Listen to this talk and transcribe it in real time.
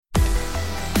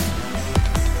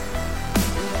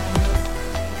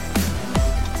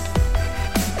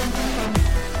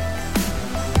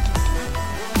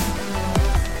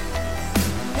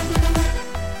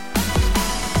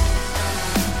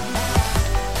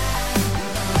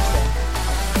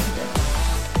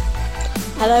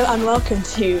Hello and welcome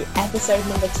to episode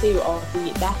number 2 of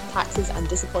the Death, Taxes and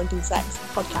Disappointing Sex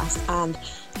podcast. And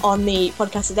on the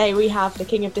podcast today, we have the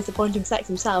king of disappointing sex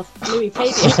himself, Louis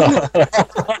Padian.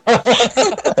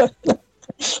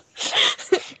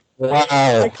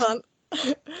 Wow.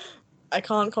 I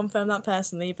can't confirm that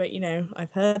personally, but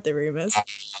I've heard the rumours.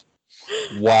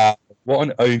 Wow, what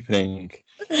an opening.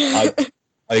 I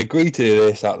agreed to do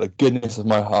this out of the goodness of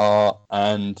my heart,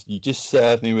 and you just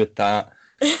served me with that.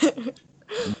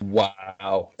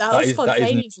 Wow. That was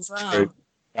spontaneous as well. True.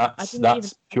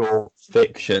 That's pure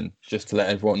fiction, just to let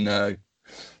everyone know.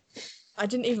 I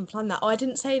didn't even plan that. Oh, I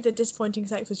didn't say the disappointing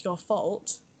sex was your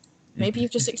fault. Maybe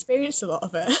you've just experienced a lot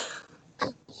of it.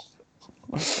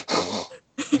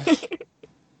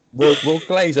 We'll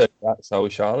glaze over that, shall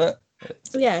we, Charlotte?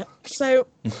 Yeah, so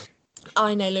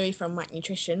I know Louis from Mac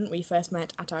Nutrition. We first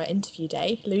met at our interview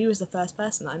day. Louis was the first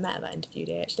person I met at that interview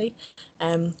day, actually.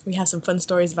 We have some fun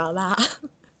stories about that,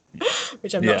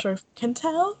 which I'm not sure if we can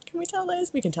tell. Can we tell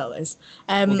those? We can tell those.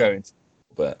 We'll go into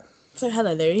it. So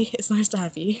hello, Louis. It's nice to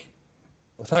have you.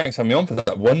 Well, thanks for having me on for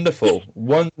that wonderful,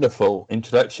 wonderful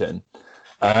introduction.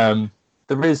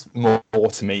 There is more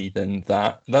to me than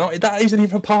that. That isn't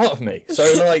even part of me. So,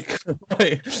 why am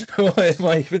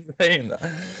I even saying that?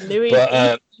 Louis,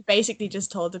 you basically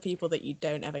just told the people that you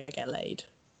don't ever get laid.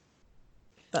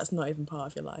 That's not even part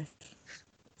of your life.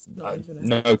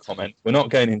 No comment. We're not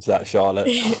going into that, Charlotte.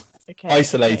 Okay.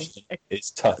 Isolation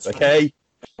is tough, okay?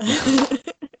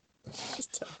 It's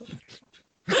tough.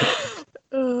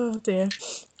 Oh, dear.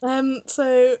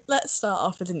 So let's start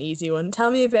off with an easy one.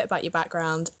 Tell me a bit about your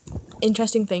background.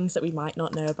 Interesting things that we might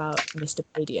not know about Mr.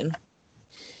 Padian.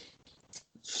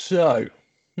 So,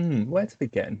 where to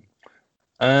begin?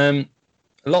 A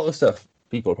lot of stuff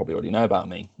people probably already know about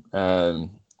me.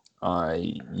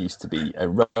 I used to be a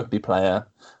rugby player,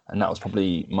 and that was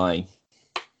probably my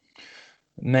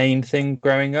main thing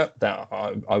growing up. That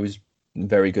I was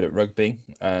very good at rugby,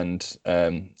 and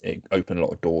it opened a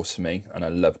lot of doors for me, and I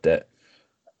loved it.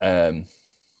 And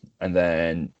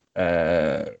then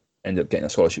ended up getting a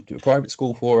scholarship to a private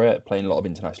school for it, playing a lot of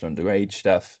international underage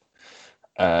stuff.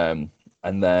 And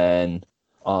then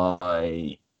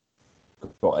I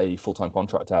got a full-time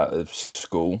contract out of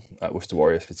school at Worcester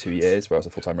Warriors for 2 years, where I was a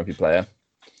full-time rugby player,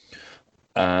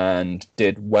 and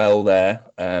did well there.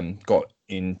 Got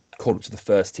called up to the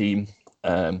first team,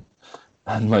 and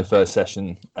my first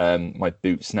session, my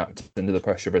boot snapped under the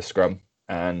pressure of a scrum,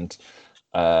 and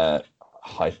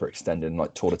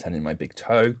hyperextended, tore the tendon in my big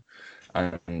toe,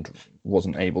 and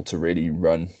wasn't able to really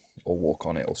run or walk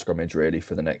on it or scrummage really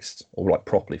for the next,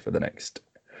 properly for the next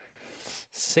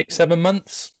 6-7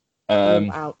 months.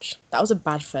 Ouch. That was a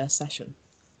bad first session.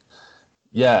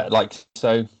 Yeah,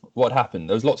 so what happened,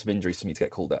 there was lots of injuries for me to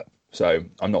get called up. So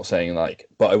I'm not saying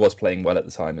but I was playing well at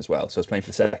the time as well. So I was playing for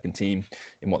the second team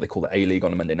in what they call the A-League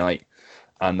on a Monday night.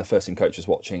 And the first team coach was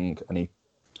watching, and he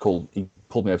pulled me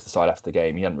over to the side after the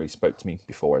game. He hadn't really spoke to me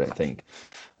before, I don't think,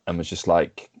 and was just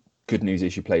like, good news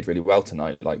is you played really well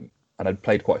tonight. And I'd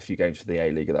played quite a few games for the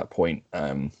A-League at that point,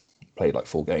 played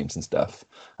full games and stuff.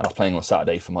 And I was playing on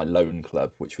Saturday for my loan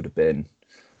club, which would have been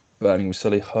Birmingham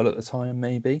Solihull at the time,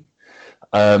 maybe.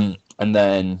 And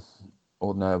then,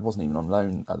 or no, I wasn't even on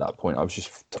loan at that point. I was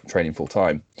just training full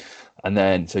time. And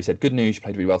then, so he said, good news, you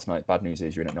played really well tonight. Bad news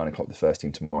is you're in at 9 o'clock with the first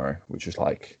team tomorrow, which was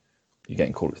you're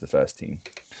getting called up to the first team.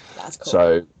 That's cool.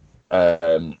 So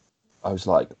I was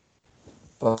like,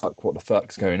 fuck, what the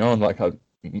fuck's going on?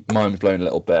 Mine was blown a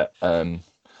little bit.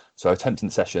 So I attempted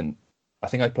the session. I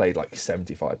think I played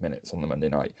 75 minutes on the Monday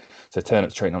night. So I turned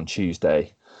up to train on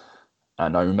Tuesday.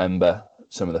 And I remember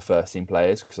some of the first team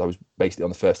players, because I was basically on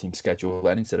the first team schedule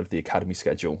then instead of the academy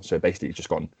schedule. So basically just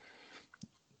gone,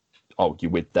 oh,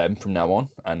 you're with them from now on.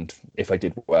 And if I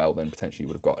did well, then potentially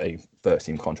would have got a first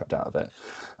team contract out of it.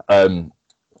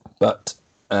 But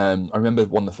I remember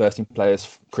one of the first team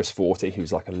players, Chris Forty,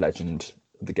 who's a legend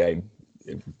of the game,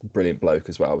 brilliant bloke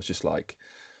as well. I was just like,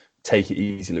 take it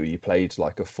easy, Louis. You played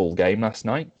a full game last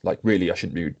night. Really, I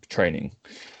shouldn't be training,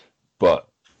 but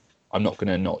I'm not going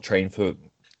to not train for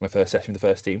my first session with the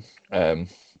first team,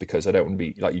 because I don't want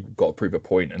to be you've got to prove a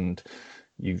point, and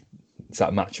it's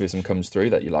that machoism comes through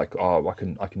that you're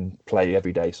I can play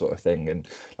every day sort of thing, and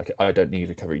I don't need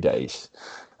recovery days.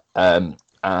 And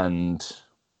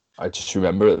I just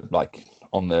remember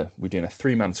we're doing a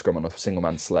 3-man scrum on a single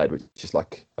man sled, which is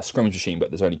like a scrummage machine, but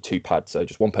there's only 2 pads, so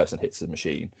just one person hits the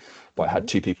machine. But I had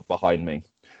 2 people behind me,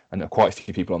 and there were quite a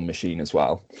few people on the machine as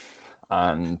well.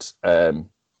 And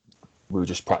we were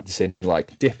just practicing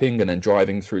dipping and then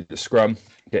driving through the scrum,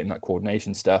 getting that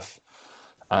coordination stuff.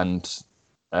 And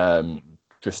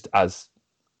just as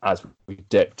as we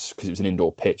dipped, because it was an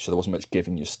indoor pitch, so there wasn't much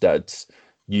giving your studs.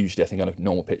 Usually, I think on a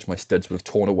normal pitch, my studs would have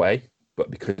torn away,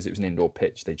 but because it was an indoor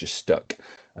pitch, they just stuck.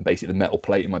 And basically, the metal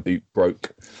plate in my boot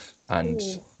broke, and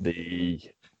the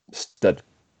stud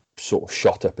sort of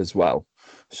shot up as well.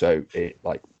 So it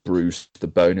like bruised the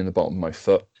bone in the bottom of my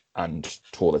foot and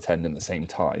tore the tendon at the same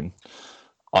time.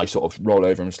 I sort of roll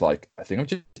over and was like, I think I've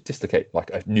just dislocated.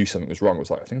 Like, I knew something was wrong. I was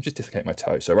like, I think I've just dislocated my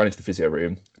toe. So I ran into the physio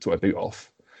room, took my boot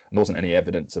off, and there wasn't any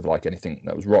evidence of like anything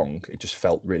that was wrong. It just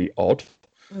felt really odd.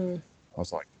 I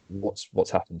was like,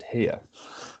 what's happened here?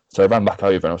 So I ran back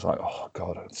over and I was like, oh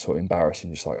God, it's so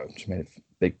embarrassing. Just like, I just made a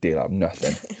big deal out of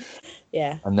nothing.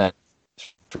 Yeah. And then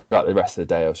throughout the rest of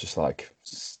the day, I was just like,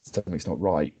 something's not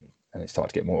right. And it started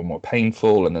to get more and more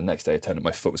painful. And the next day I turned up,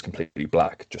 my foot was completely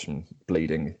black, just from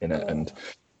bleeding in it. And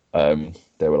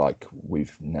they were like,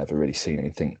 we've never really seen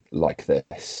anything like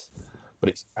this. But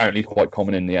it's apparently quite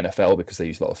common in the NFL because they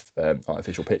use a lot of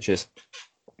artificial pitches.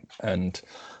 And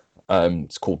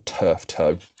it's called turf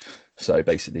toe. So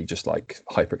basically just like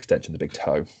hyperextension of the big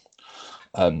toe.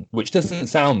 Which doesn't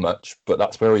sound much, but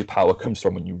that's where your power comes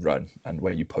from when you run and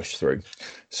when you push through.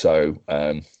 So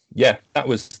yeah, that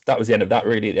was the end of that.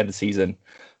 Really, at the end of the season,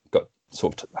 got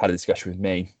sort of had a discussion with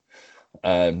me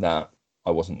that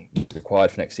I wasn't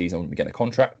required for next season. I wouldn't be getting a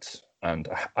contract, and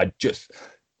I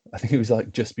think it was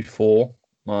like just before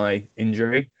my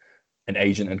injury, an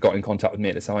agent had got in contact with me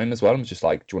at the time as well, and was just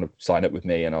like, do you want to sign up with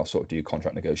me and I'll sort of do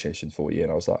contract negotiations for you?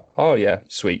 And I was like, oh yeah,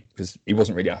 sweet, because he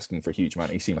wasn't really asking for a huge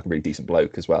amount. He seemed like a really decent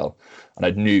bloke as well, and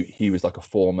I knew he was like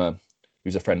he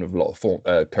was a friend of a lot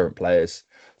of current players,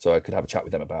 so I could have a chat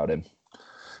with them about him.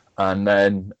 And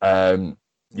then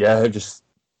yeah, just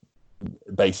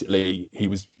basically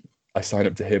I signed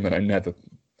up to him, and I never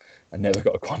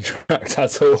got a contract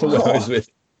at all when I was with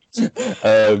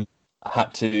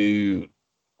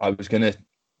I was gonna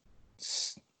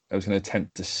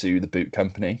attempt to sue the boot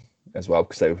company as well,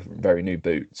 because they were very new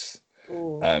boots.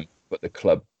 But the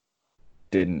club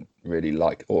didn't really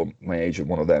like, or my agent,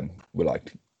 one of them, were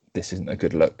like, this isn't a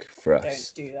good look for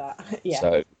us. Don't do that. Yeah.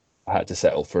 So I had to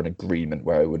settle for an agreement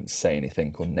where I wouldn't say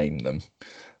anything or name them.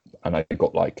 And I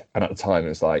got and at the time it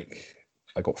was like,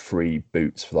 I got free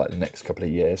boots for like the next couple of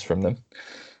years from them.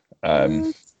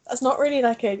 That's not really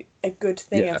like a good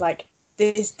thing. Of like,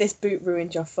 this boot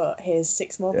ruined your foot, here's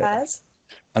 6 more pairs.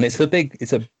 And it's a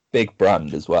big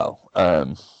brand as well.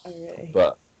 Oh, really?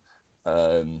 But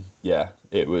yeah,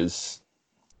 that was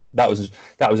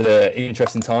an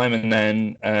interesting time. And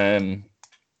then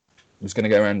was going to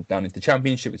go down into the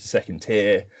Championship, which is the second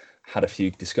tier. Had a few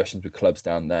discussions with clubs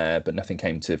down there, but nothing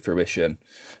came to fruition.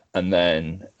 And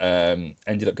then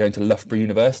ended up going to Loughborough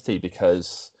University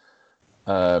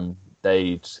to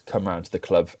they'd come round to the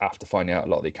club after finding out a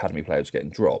lot of the academy players were getting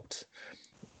dropped.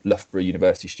 Loughborough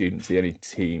University students, the only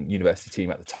university team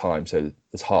at the time, so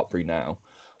there's Hartpury now,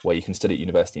 where you can study at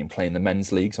university and play in the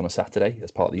men's leagues on a Saturday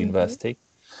as part of the university.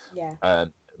 Yeah.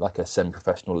 Like a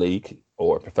semi-professional league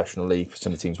or a professional league.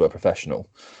 Some of the teams were professional.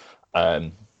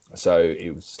 So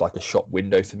it was like a shop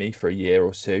window for me for a year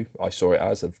or two. I saw it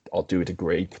as I'll do a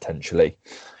degree potentially,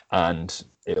 and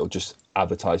it'll just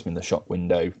advertise me in the shop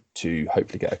window to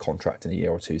hopefully get a contract in a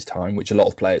year or two's time, which a lot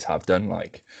of players have done.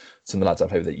 Like some of the lads I've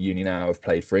played with at uni now have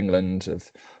played for England, have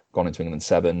gone into England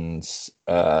Sevens,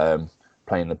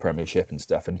 playing the Premiership and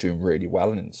stuff, and doing really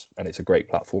well, and it's a great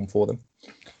platform for them.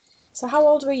 So how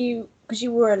old were you? Because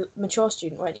you were a mature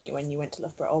student, weren't you, when you went to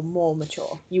Loughborough, or more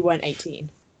mature? You weren't 18?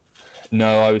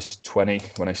 No, I was 20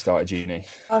 when I started uni.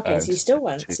 Okay, so you still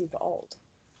weren't super old.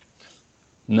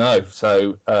 No,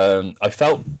 so I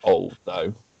felt old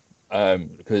though,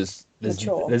 because there's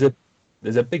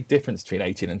a big difference between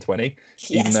 18 and 20.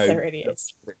 Yes, there really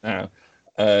is. Now,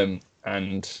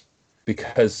 and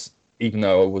because even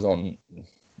though I was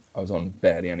on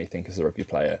barely anything as a rugby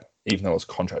player, even though I was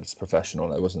contracted as a professional,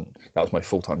 that was my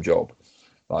full-time job.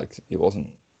 Like it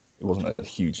wasn't a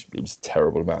huge, it was a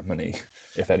terrible amount of money,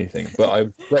 if anything. But I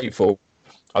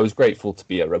was grateful to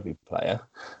be a rugby player.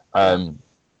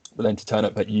 But then to turn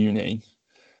up at uni,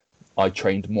 I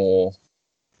trained more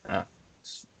at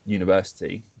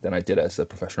university than I did as a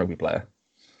professional rugby player.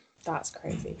 That's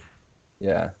crazy.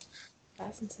 Yeah.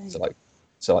 That's insane.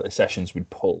 So like the sessions we'd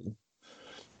pull,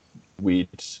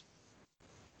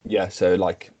 so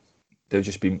like there'd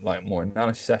just be like more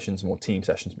analysis sessions, more team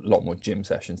sessions, a lot more gym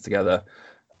sessions together.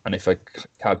 And if I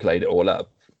calculate it all up,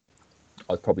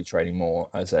 I was probably training more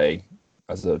as a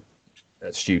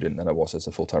student than I was as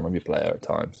a full-time rugby player at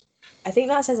times. I think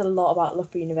that says a lot about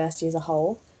Loughborough University as a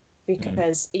whole,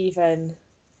 because even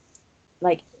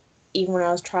when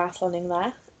I was triathloning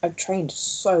there, I trained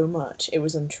so much it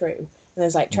was untrue. And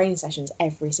there's like training sessions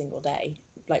every single day,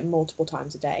 like multiple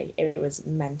times a day. It was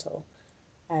mental.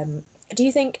 Do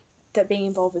you think that being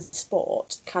involved with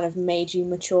sport kind of made you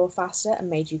mature faster and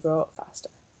made you grow up faster?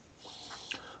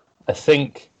 I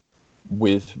think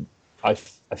with I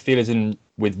feel as in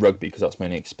with rugby, because that's my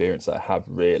only experience that I have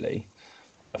really.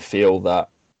 I feel that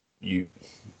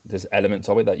there's elements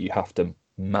of it that you have to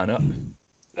man up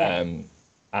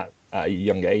at a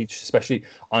young age, especially.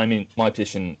 I mean, my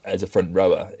position as a front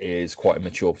rower is quite a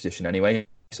mature position anyway.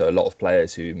 So a lot of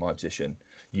players who in my position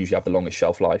usually have the longest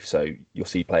shelf life. So you'll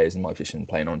see players in my position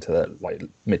playing on to their like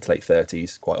mid to late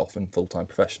 30s, quite often full-time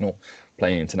professional,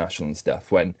 playing international and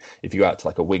stuff. When if you go out to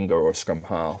like a winger or a scrum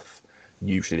half,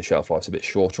 usually the shelf life's a bit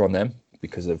shorter on them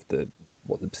because of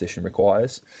what the position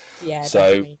requires. Yeah, so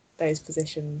definitely. Those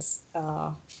positions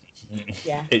are,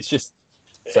 yeah. It's just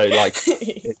so like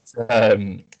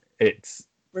it's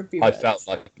Rugby I words. felt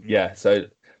like, yeah. So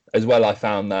as well, I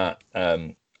found that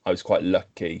I was quite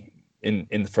lucky in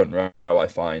the front row. I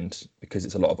find because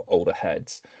it's a lot of older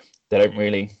heads, they don't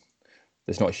really.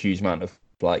 There's not a huge amount of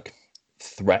like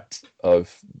threat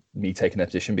of me taking their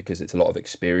position because it's a lot of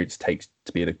experience takes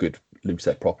to be in a good loose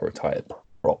set prop or a tight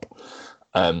prop.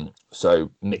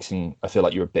 So mixing, I feel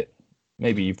like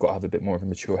maybe you've got to have a bit more of a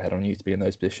mature head on you to be in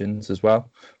those positions as well,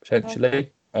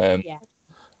 potentially. Yeah.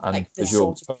 And like the as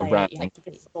you're sort of player around, that you have to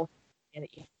be, sort of player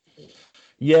that you have to be.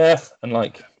 yeah, and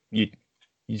like I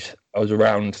was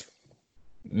around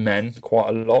men quite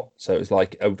a lot, so it was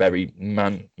like a very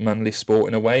manly sport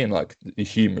in a way, and like the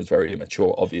humour is very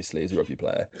immature, obviously, as a rugby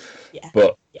player. Yeah.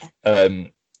 But yeah.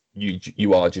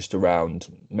 You are just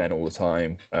around men all the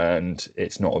time, and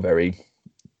it's not a very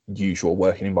usual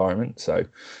working environment. So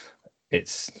I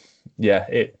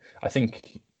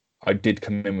think I did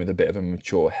come in with a bit of a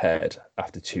mature head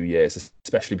after 2 years,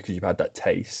 especially because you've had that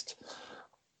taste.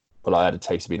 But I had a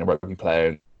taste of being a rugby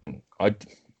player.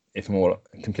 If I'm more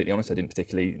completely honest, I didn't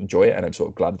particularly enjoy it, and I'm sort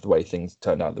of glad the way things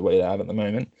turned out the way they have at the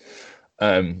moment.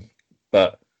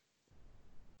 But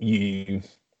you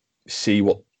see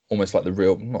what almost like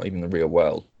not even the real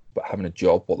world, but having a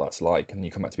job, what that's like, and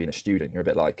you come back to being a student, you're a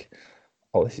bit like,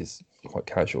 oh, this is quite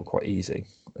casual, quite easy,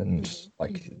 and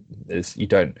like you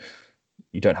don't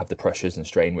have the pressures and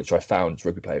strain, which I found as a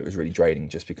rugby player was really draining,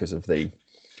 just because of the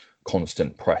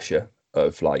constant pressure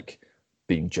of like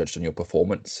being judged on your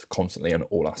performance constantly on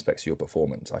all aspects of your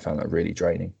performance. I found that really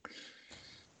draining.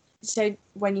 So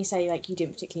when you say like you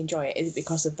didn't particularly enjoy it, is it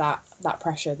because of that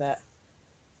pressure that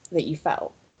you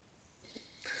felt?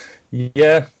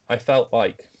 Yeah, I felt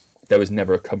like there was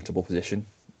never a comfortable position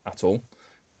at all.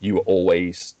 You were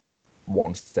always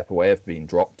one step away of being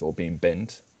dropped or being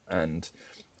binned, and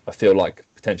I feel like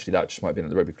potentially that just might have been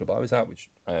at the rugby club I was at,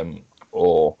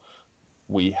 or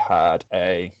we had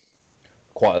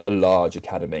quite a large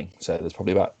academy, so there's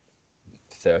probably about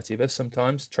 30 of us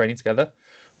sometimes training together,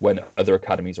 when other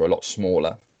academies are a lot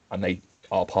smaller and they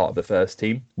are part of the first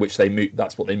team, which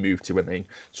that's what they moved to when they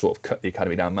sort of cut the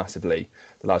academy down massively.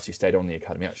 The lads who stayed on the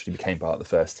academy actually became part of the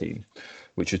first team,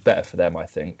 which was better for them, I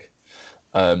think.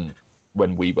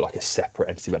 When we were like a separate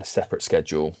entity, we had a separate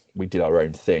schedule, we did our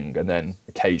own thing, and then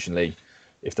occasionally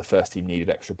if the first team needed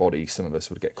extra bodies, some of us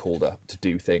would get called up to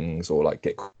do things, or like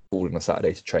get called on a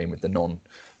Saturday to train with the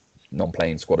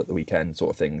non-playing squad at the weekend,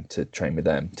 sort of thing, to train with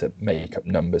them to make up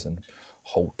numbers and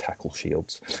hold tackle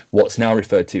shields. What's now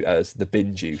referred to as the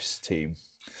bin juice team.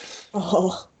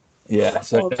 Oh, yeah.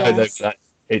 So it's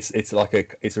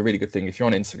a really good thing. If you're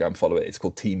on Instagram, follow it. It's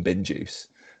called Team Bin Juice,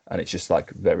 and it's just like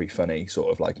very funny,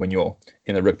 sort of like when you're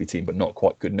in a rugby team but not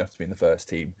quite good enough to be in the first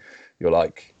team, you're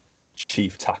like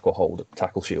chief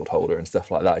tackle shield holder and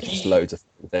stuff like that. It's just loads of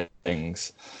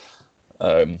things.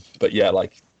 But yeah,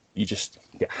 like you just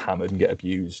get hammered and get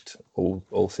abused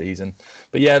all season.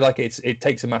 But yeah, like it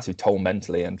takes a massive toll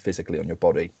mentally and physically on your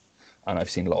body, and I've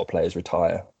seen a lot of players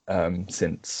retire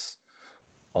since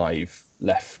I've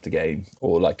left the game,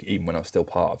 or like even when I was still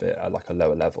part of it at like a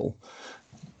lower level.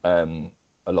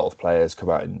 A lot of players come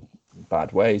out in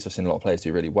bad ways. I've seen a lot of players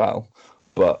do really well,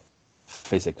 but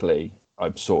physically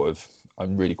I'm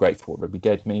really grateful for what rugby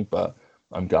gave me, but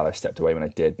I'm glad I stepped away when I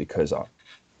did, because I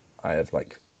have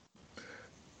like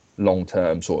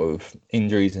long-term sort of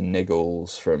injuries and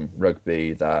niggles from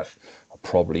rugby that are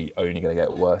probably only going to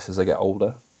get worse as I get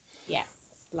older. Yeah,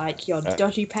 like your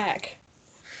dodgy pec.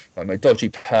 Like my dodgy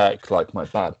pec, like my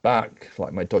bad back,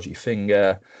 like my dodgy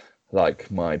finger, like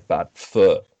my bad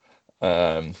foot.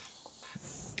 There's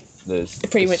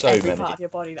pretty much so every many part of your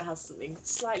body that has something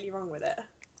slightly wrong with it.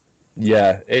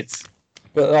 Yeah,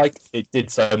 but like it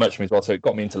did so much for me as well. So it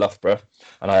got me into Loughborough,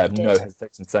 and I have no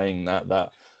hesitation saying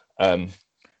that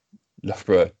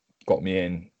Loughborough got me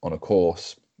in on a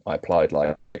course. I applied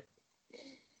like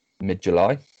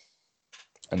mid-July,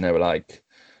 and they were like,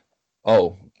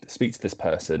 "Oh, speak to this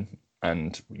person,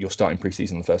 and you're starting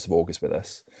pre-season on the 1st of August with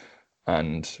us,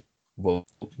 and we'll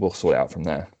sort it out from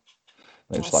there."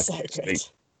 And it was That's like, so good.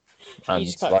 sweet. You And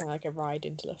just got like, kind of like a ride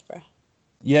into Loughborough.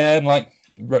 yeah, and like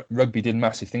rugby did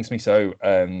massive things to me. So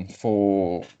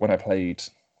for when I played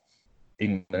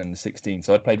England 16,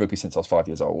 so I'd played rugby since I was 5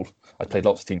 years old. I played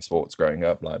lots of team sports growing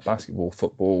up, like basketball,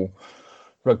 football,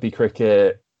 rugby,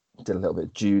 cricket. Did a little bit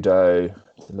of judo, did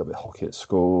a little bit of hockey at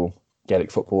school,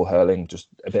 Gaelic football, hurling, just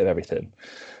a bit of everything.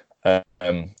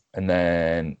 And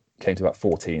then came to about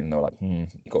 14, and they were like,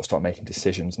 "You've got to start making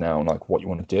decisions now on like what you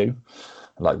want to do,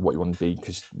 like what you want to be,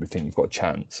 because we think you've got a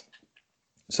chance."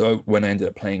 So when I ended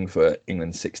up playing for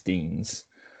England 16s,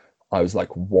 I was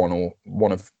like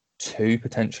one of two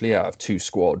potentially out of two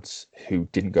squads who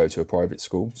didn't go to a private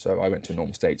school. So I went to a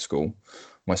normal state school.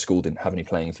 My school didn't have any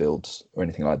playing fields or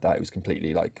anything like that. It was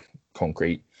completely like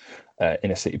concrete,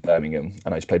 inner city Birmingham,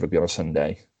 and I just played rugby on a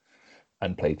Sunday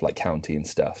and played like county and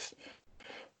stuff.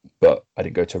 But I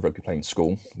didn't go to a rugby playing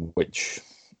school, which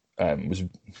was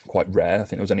quite rare. I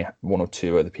think there was only one or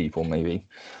two other people maybe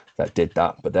that did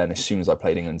that. But then as soon as I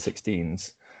played England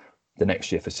 16s, the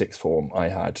next year for sixth form, I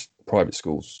had private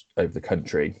schools over the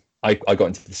country. I got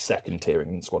into the second tier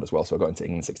England squad as well, so I got into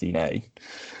England 16A.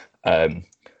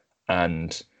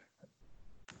 And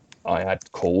I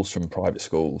had calls from private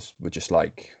schools, were just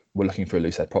like, "We're looking for a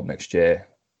loose head prop next year.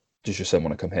 Does your son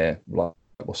want to come here? Like,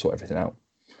 we'll sort everything out."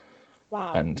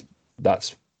 Wow. And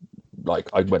that's like,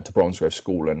 I went to Bromsgrove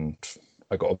School and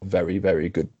I got a very, very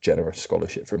good, generous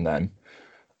scholarship from them.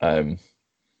 And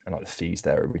like the fees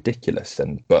there are ridiculous.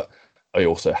 But I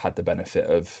also had the benefit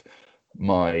of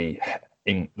the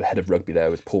head of rugby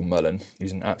there was Paul Mullen,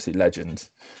 who's an absolute legend.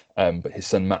 But his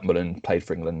son Matt Mullen played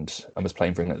for England and was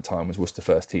playing for England at the time, was Worcester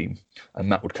first team. And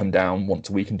Matt would come down once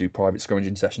a week and do private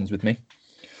scrummaging sessions with me.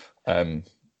 And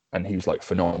he was like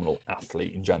phenomenal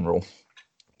athlete in general.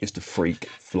 Just a freak,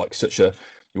 for like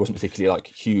he wasn't particularly like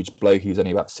huge bloke. He was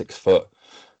only about 6 foot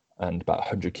and about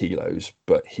 100 kilos,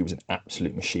 but he was an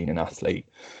absolute machine and athlete.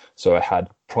 So I had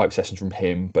private sessions from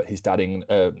him, but his dad,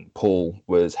 Paul,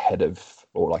 was head of,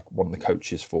 or like one of the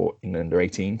coaches for England under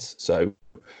 18s. So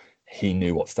he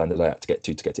knew what standard I had to get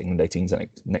to England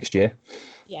 18s next year.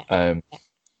 Yeah. And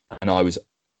it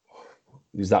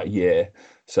was that year.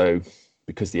 So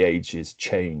because the ages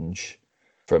change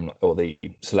or the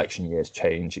selection years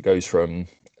change, it goes from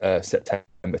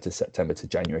September to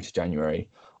January.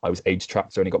 I was age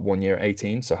trapped, so I only got 1 year at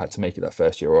 18, so I had to make it that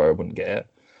first year or I wouldn't get it.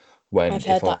 I've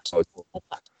heard that.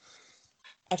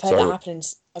 I've heard that happen.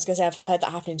 I was going to say, I've heard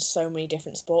that happen in so many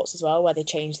different sports as well, where they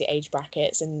change the age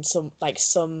brackets, and some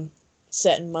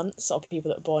certain months, or people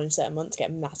that are born in certain months get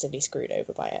massively screwed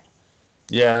over by it.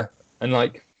 Yeah, and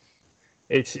like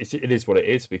it is what it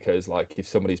is, because like if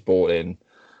somebody's born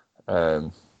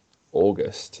in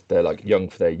August, they're like young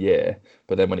for their year,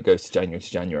 but then when it goes to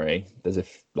January, there's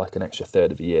like an extra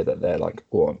third of a year that they're like,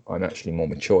 "Oh, I'm actually more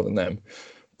mature than them."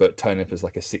 But turning up as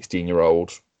like a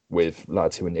 16-year-old with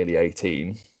lads who are nearly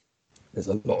 18, there's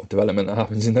a lot of development that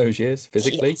happens in those years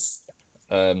physically. Yes.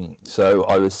 So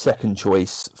I was second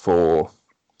choice for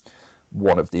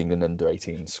one of the England under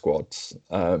 18 squads.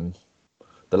 The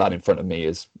lad in front of me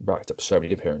has racked up so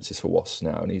many appearances for Wasps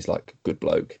now, and he's like a good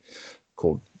bloke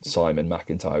called Simon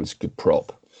McIntyre. Was a good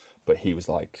prop, but he was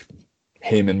like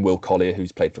him and Will Collier,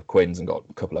 who's played for Quins and got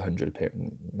a couple of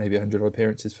maybe 100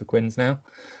 appearances for Quins now.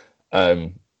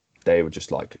 They were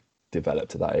just like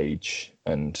developed at that age,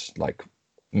 and like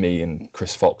me and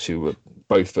Chris Fox, who were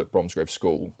both at Bromsgrove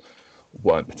School,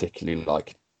 weren't particularly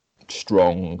like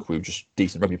strong. We were just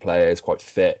decent rugby players, quite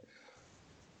fit,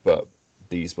 but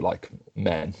these were like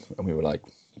men, and we were like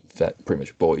pretty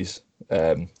much boys.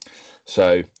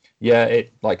 So yeah,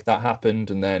 it like that happened,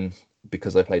 and then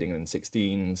because I played England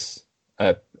 16s,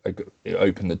 it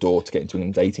opened the door to get into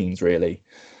England 18s really.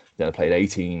 Then I played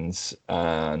 18s,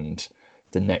 and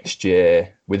the next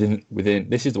year, within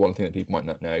this is the one thing that people might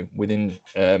not know. Within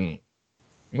it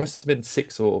must have been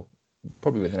 6 or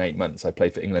probably within 8 months, I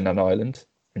played for England and Ireland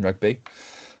in rugby.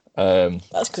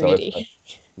 That's greedy.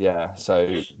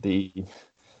 So the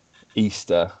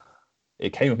Easter,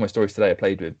 it came with my stories today. I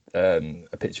played with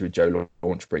a picture with Joe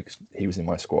Launchbury because he was in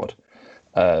my squad,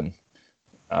 and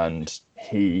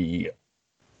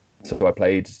so I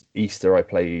played Easter. I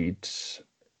played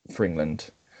for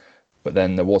England, but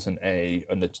then there wasn't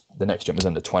and the next jump was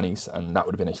under 20s, and that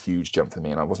would have been a huge jump for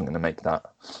me, and I wasn't going to make that.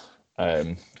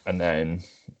 And then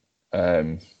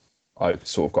I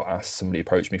sort of got asked. Somebody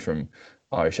approached me from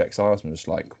Irish Exiles and was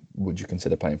like, "Would you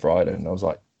consider playing for Ireland?" And I was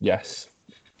like, "Yes."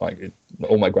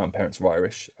 all my grandparents were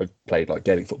Irish. I played like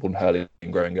Gaelic football and hurling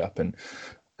growing up, and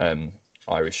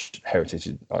Irish heritage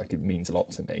it means a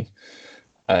lot to me.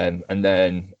 And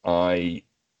then I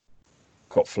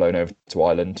got flown over to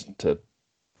Ireland to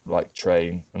like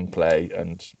train and play,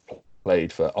 and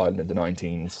played for Ireland in the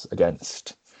 19s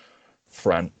against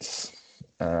France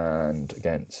and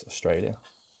against Australia.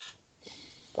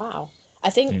 Wow.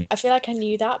 I feel like I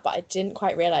knew that, but I didn't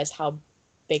quite realise how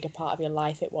big a part of your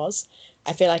life it was.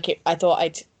 I feel like I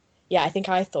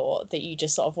thought that you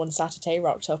just sort of one Saturday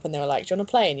rocked up and they were like, "Do you want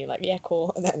to play?" And you're like, "Yeah,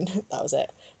 cool." And then that was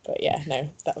it. But yeah, no,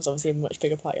 that was obviously a much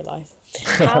bigger part of your life.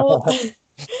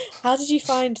 How did you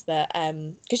find that?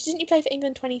 Because didn't you play for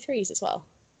England 23s as well?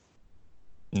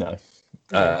 No.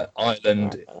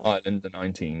 Ireland, the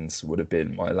 19s would have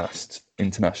been my last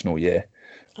international year.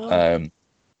 Oh.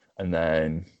 And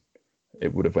then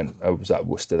it would have I was at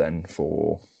Worcester then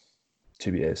for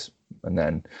 2 years, and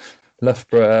then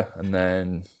Loughborough, and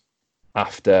then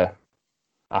after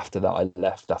that I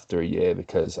left after a year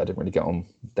because I didn't really get on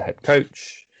the head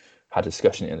coach. Had a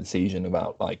discussion in the season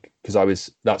about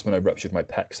because that's when I ruptured my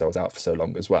pec, so I was out for so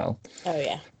long as well. Oh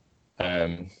yeah.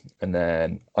 And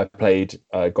then I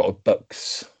got a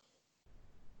Bucks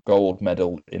gold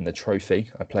medal in the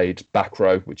trophy. I played back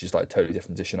row, which is like a totally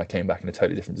different position. I came back in a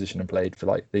totally different position and played for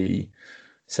like the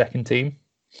second team,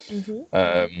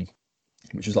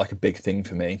 which was like a big thing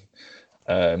for me.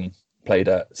 Played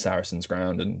at Saracens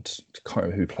ground, and can't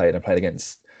remember who played. I played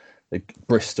against the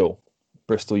Bristol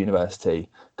University,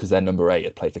 because their number 8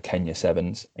 had played for Kenya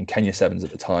Sevens, and Kenya Sevens at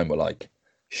the time were like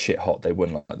shit hot. They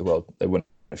won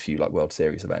a few like World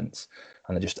Series events,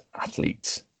 and they're just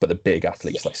athletes, but the big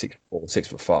athletes, like 6'4",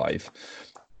 6'5",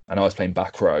 and I was playing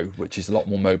back row, which is a lot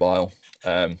more mobile.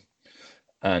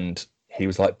 And he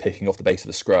was like picking off the base of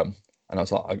the scrum, and I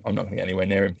was like, I'm not going to get anywhere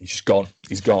near him. He's just gone.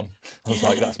 He's gone. I was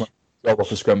like, that's my job off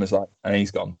the scrum, is like, and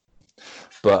he's gone.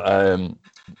 But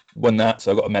won that,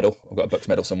 so I got a medal. I've got a Bucks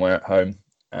medal somewhere at home,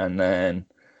 and then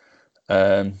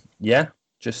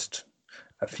just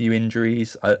a few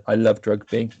injuries. I loved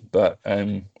rugby, but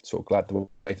sort of glad the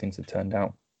way things have turned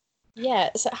out.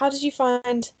 Yeah. So how did you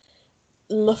find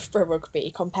Loughborough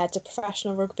rugby compared to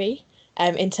professional rugby?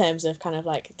 In terms of kind of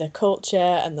like the culture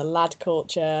and the lad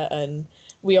culture, and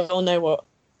we all know what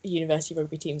university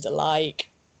rugby teams are like.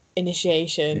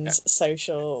 Initiations,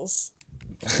 socials.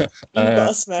 You've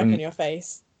got a smirk on your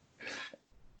face.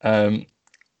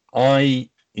 I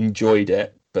enjoyed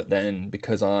it, but then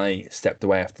because I stepped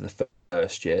away after the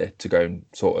first year to go and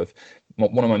sort of,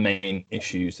 one of my main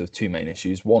issues, there's two main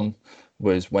issues. One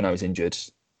was when I was injured.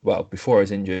 Well, before I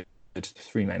was injured,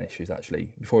 3 main issues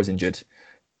actually. Before I was injured,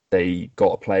 they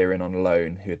got a player in on a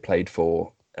loan who had played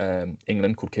for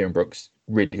England called Kieran Brooks,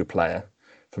 really good player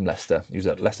from Leicester. He was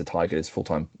at Leicester Tigers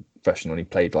full-time professional, and he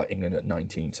played like England at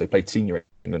 19. So he played senior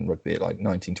England rugby at like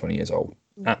 19, 20 years old.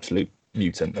 Absolute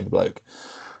mutant of a bloke.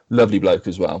 Lovely bloke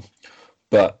as well.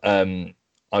 But I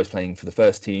was playing for the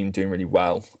first team, doing really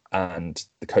well, and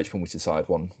the coach pulled me to the side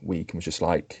one week and was just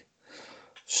like,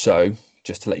 "So,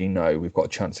 just to let you know, we've got a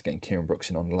chance of getting Kieran Brooks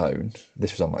in on loan."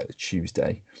 This was on like a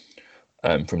Tuesday,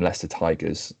 from Leicester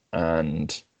Tigers,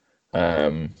 and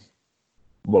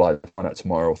we'll either find out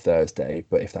tomorrow or Thursday.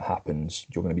 But if that happens,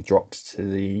 you're going to be dropped to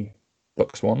the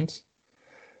Bucks ones.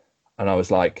 And I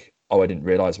was like, "Oh, I didn't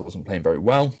realise I wasn't playing very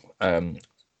well.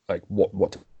 Like,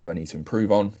 what do I need to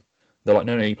improve on?" They're like,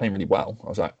 no, you're playing really well. I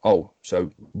was like, "Oh,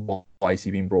 so why is he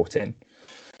being brought in?"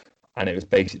 And it was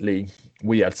basically,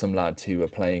 we had some lads who were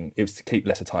playing, it was to keep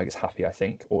Leicester Tigers happy, I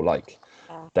think, or like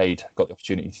they'd got the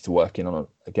opportunity to work in on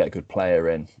get a good player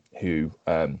in who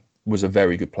was a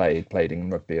very good player. He'd played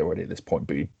in rugby already at this point,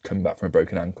 but he'd come back from a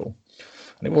broken ankle.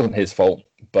 And it wasn't his fault,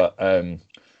 but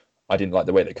I didn't like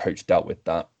the way the coach dealt with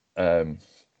that. And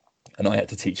I had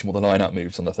to teach him all the line-out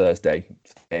moves on the Thursday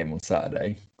game on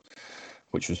Saturday,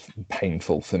 which was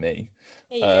painful for me.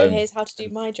 Here you go, here's how to do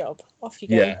my job. Off you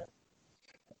go.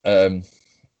 Yeah.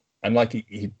 And like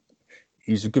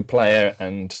he's a good player,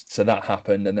 and so that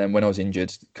happened. And then when I was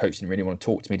injured, coach didn't really want to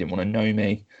talk to me, didn't want to know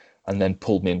me, and then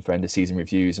pulled me in for end of season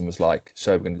reviews and was like,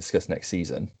 "So we're going to discuss next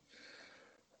season."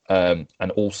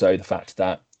 And also the fact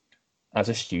that as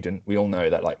a student, we all know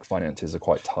that like finances are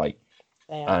quite tight.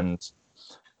 They are. And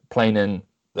playing in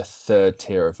the third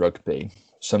tier of rugby,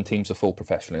 some teams are full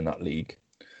professional in that league,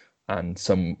 and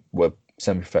some were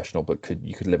semi-professional, but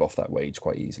you could live off that wage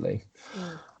quite easily.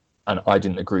 And I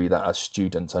didn't agree that as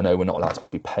students, I know we're not allowed to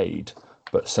be paid,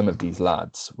 but some of these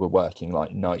lads were working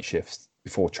like night shifts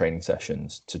before training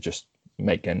sessions to just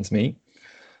make ends meet.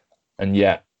 And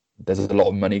yet there's a lot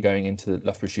of money going into the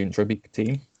Loughborough Students rugby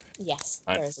team. Yes,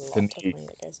 there is a lot of money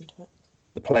that goes into it.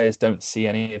 the players don't see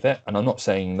any of it. And I'm not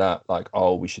saying that like,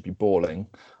 oh, we should be balling.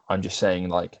 I'm just saying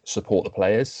like support the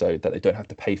players so that they don't have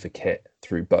to pay for kit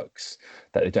through bucks,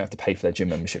 that they don't have to pay for their gym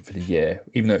membership for the year,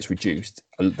 even though it's reduced.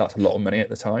 That's a lot of money at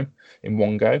the time in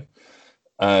one go.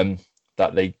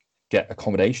 That they get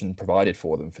accommodation provided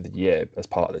for them for the year as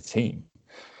part of the team,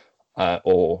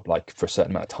 or like for a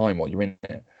certain amount of time while you're in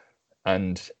it.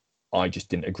 And I just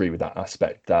didn't agree with that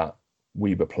aspect, that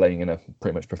we were playing in a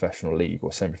pretty much professional league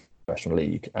or semi-professional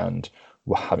league and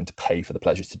were having to pay for the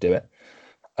pleasures to do it.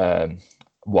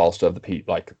 Whilst other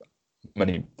people, like,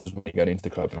 money was going into the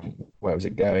club, and where was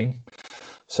it going?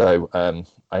 So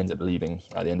I ended up leaving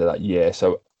at the end of that year.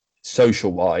 So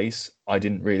social wise, I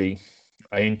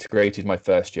integrated my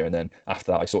first year, and then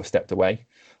after that I sort of stepped away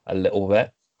a little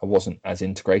bit. I wasn't as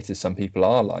integrated as some people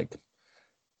are. Like,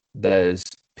 there's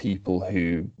people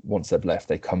who, once they've left,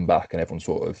 they come back and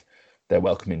everyone they're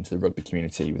welcomed into the rugby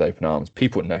community with open arms.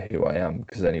 People know who I am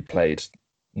because I only played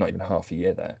not even half a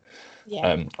year there.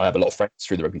 Yeah. I have a lot of friends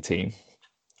through the rugby team,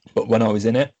 but when I was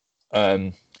in it,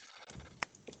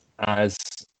 as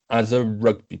a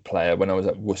rugby player, when I was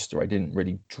at Worcester, I didn't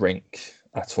really drink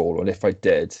at all, and if I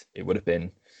did, it would have been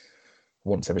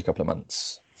once every couple of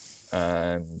months,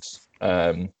 and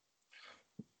that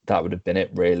would have been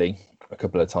it, really, a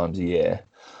couple of times a year.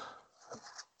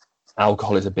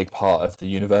 Alcohol is a big part of the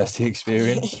university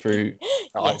experience through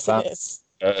Yes, it is.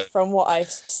 From what I've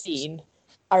seen,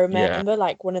 I remember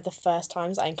like one of the first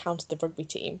times I encountered the rugby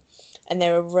team, and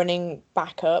they were running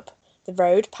back up the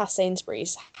road past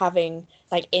Sainsbury's, having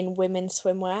like in women's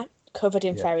swimwear covered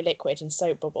in fairy liquid and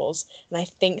soap bubbles, and I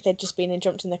think they'd just been and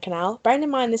jumped in the canal. Bearing in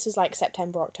mind this was like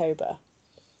September, October,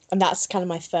 and that's kind of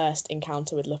my first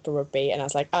encounter with Loughborough Rugby, and I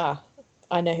was like, I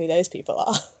know who those people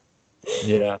are.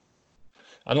 Yeah.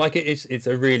 And like, it's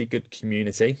a really good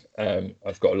community.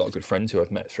 I've got a lot of good friends who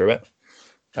I've met through it,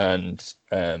 and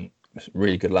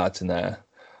really good lads in there.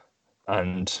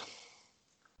 And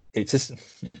it's just,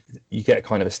 you get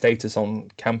kind of a status on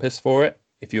campus for it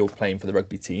if you're playing for the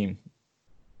rugby team.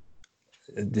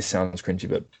 This sounds cringy,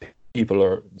 but people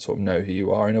are sort of know who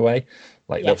you are in a way.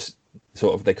 Like,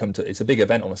 they come to, it's a big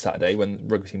event on a Saturday when the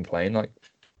rugby team playing. Like,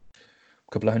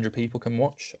 a couple of hundred people can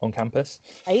watch on campus.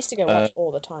 I used to go watch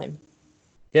all the time.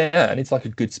 Yeah, and it's like a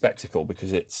good spectacle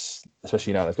because it's,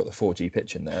 especially now they've got the 4G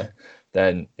pitch in there,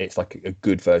 then it's like a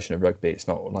good version of rugby. It's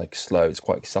not like slow, it's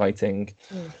quite exciting.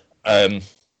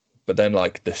 But then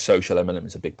like the social element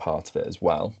is a big part of it as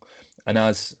well. And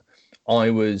because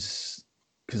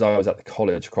I was at the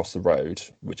college across the road,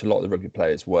 which a lot of the rugby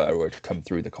players were or had come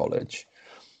through the college,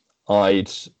 I'd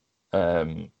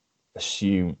I'd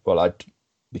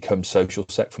become social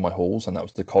sec for my halls, and that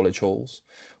was the college halls,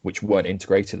 which weren't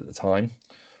integrated at the time.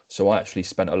 So I actually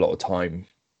spent a lot of time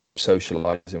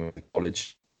socialising with the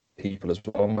college people as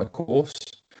well on my course,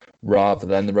 rather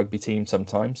than the rugby team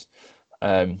sometimes,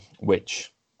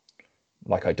 which,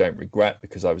 like, I don't regret,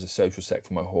 because I was a social sec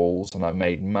for my halls, and I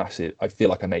feel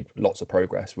like I made lots of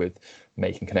progress with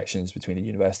making connections between the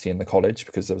university and the college,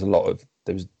 because there were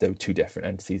two different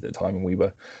entities at the time, and we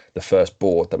were the first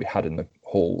board that we had in the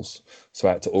halls. So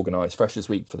I had to organise Freshers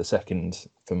Week for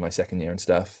my second year and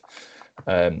stuff,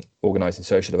 organising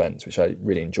social events, which I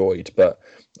really enjoyed. But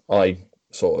I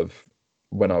sort of,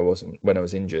 when I was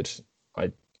injured,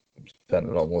 I spent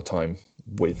a lot more time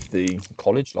with the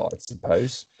college lot, I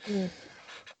suppose.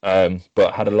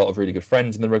 But had a lot of really good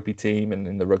friends in the rugby team and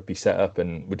in the rugby setup,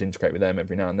 and would integrate with them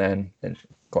every now and then, and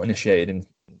got initiated in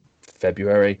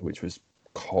February, which was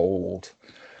cold,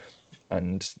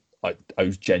 and I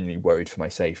was genuinely worried for my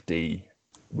safety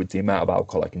with the amount of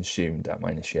alcohol I consumed at my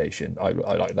initiation. I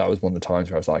like, that was one of the times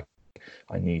where I was like,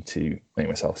 I need to make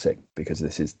myself sick because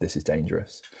this is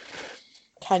dangerous.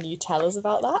 Can you tell us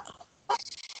about that?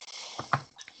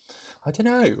 I don't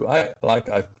know.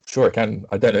 I'm sure I can.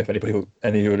 I don't know if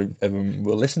any of them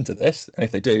will listen to this, and if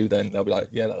they do, then they'll be like,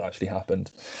 "Yeah, that actually happened."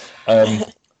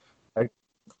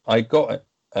 I got it.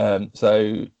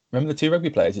 So remember the two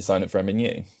rugby players who signed up for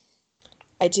MNU?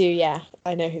 I do, yeah.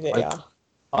 I know who they are.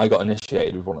 I got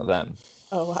initiated with one of them.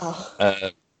 Oh wow!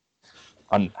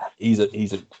 And he's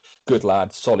a good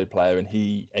lad, solid player, and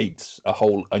he ate a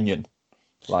whole onion,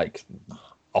 like,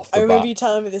 off the bat. I remember you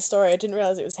telling me this story. I didn't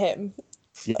realise it was him.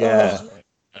 Yeah.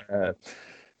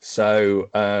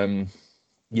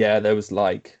 There was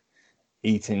like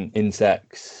eating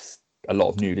insects, a lot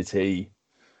of nudity.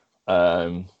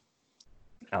 Alcohol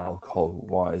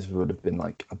wise would have been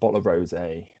like a bottle of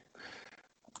rosé,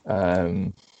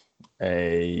 a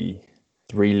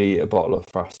 3-litre bottle of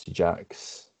Frosty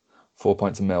Jacks, 4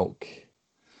 pints of milk,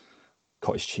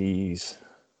 cottage cheese,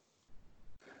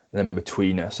 And then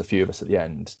between us, a few of us at the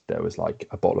end, there was like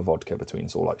a bottle of vodka between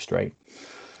us all, like straight.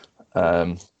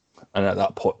 And at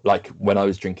that point, like when I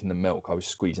was drinking the milk, I was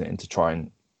squeezing it in to try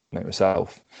and make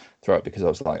myself throw it, because I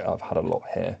was like, I've had a lot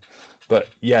here. But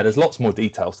yeah, there's lots more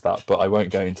details to that, but I won't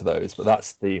go into those. But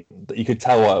that's you could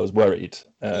tell I was worried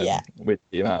with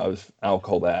the amount of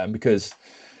alcohol there, and because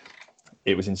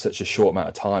it was in such a short amount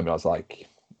of time, and I was like,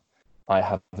 I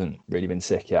haven't really been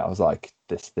sick yet. I was like,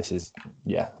 this is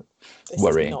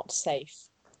worrying. Is not safe.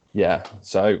 Yeah.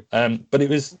 So, but it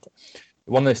was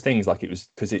one of those things, like it was,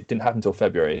 because it didn't happen until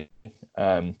February.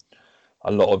 There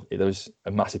was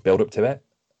a massive build up to it.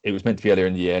 It was meant to be earlier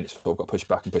in the year, and it sort of got pushed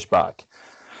back.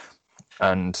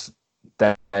 And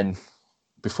then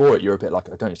before it, you're a bit like,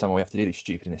 I don't understand why we have to do these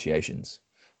stupid initiations.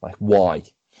 Like, why?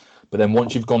 But then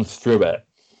once you've gone through it,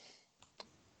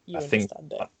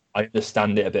 I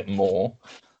understand it a bit more.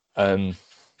 And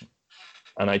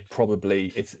I probably,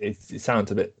 it sounds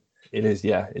a bit, it is,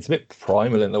 yeah, it's a bit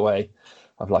primal in the way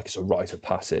of like it's a rite of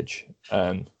passage.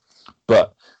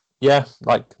 But yeah,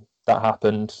 like that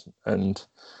happened, and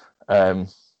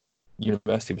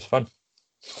university was fun.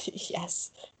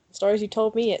 Yes. Stories you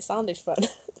told me, it sounded fun.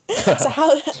 So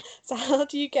how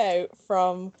do you go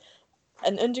from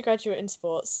an undergraduate in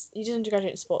sports? You did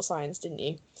undergraduate in sports science, didn't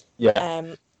you?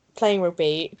 Yeah. Playing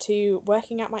rugby, to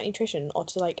working at Mac Nutrition, or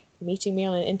to like meeting me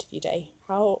on an interview day?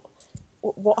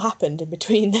 What happened in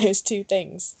between those two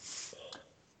things?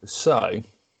 So,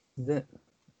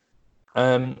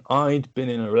 I'd been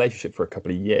in a relationship for a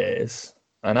couple of years,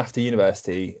 and after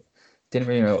university, didn't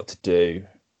really know what to do.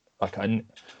 Like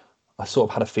I sort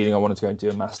of had a feeling I wanted to go and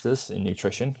do a master's in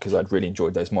nutrition, because I'd really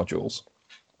enjoyed those modules,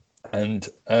 and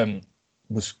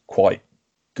was quite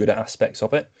good at aspects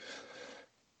of it.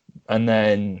 And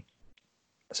then,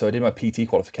 so I did my PT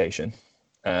qualification.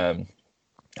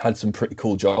 Had some pretty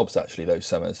cool jobs actually those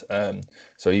summers.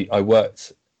 So I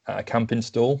worked at a camping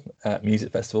stall at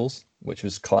music festivals, which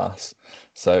was class.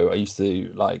 So I used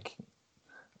to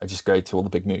I just go to all the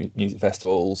big music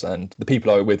festivals, and the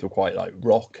people I were with were quite like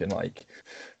rock and like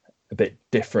a bit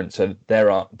different. So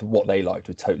what they liked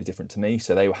was totally different to me.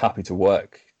 So they were happy to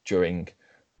work during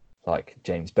like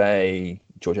James Bay,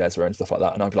 George Ezra and stuff like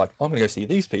that. And I'd be like, I'm going to go see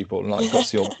these people, and like got to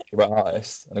see all the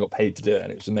artists, and I got paid to do it,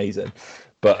 and it was amazing.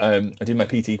 But I did my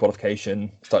PT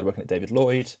qualification, started working at David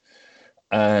Lloyd,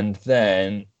 and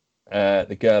then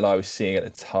the girl I was seeing at the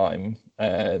time,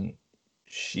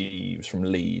 she was from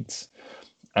Leeds,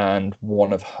 and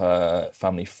one of her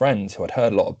family friends who I'd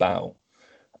heard a lot about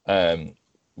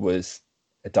was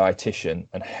a dietitian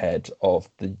and head of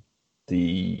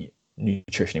the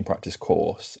nutrition in practice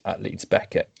course at Leeds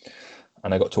Beckett.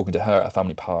 And I got talking to her at a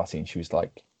family party, and she was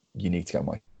like, you need to go on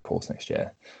my course next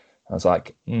year. I was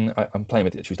like, I'm playing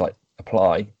with it. She was like,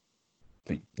 apply,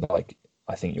 but like,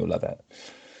 I think you'll love it.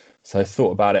 So I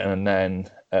thought about it, and then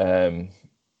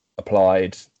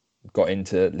applied, got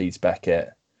into Leeds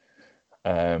Beckett.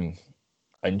 I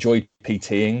enjoyed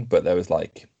PTing, but there was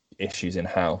like issues in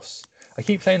house. I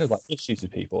keep saying there's like issues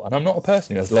with people, and I'm not a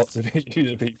person who has lots of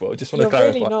issues with people. I just want to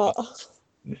clarify. Really not.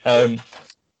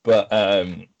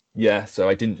 Yeah, so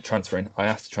I didn't transfer in. I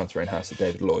asked to transfer in house at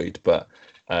David Lloyd, but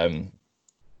there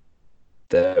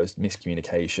was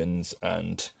miscommunications,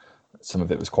 and some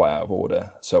of it was quite out of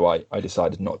order. So I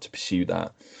decided not to pursue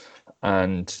that,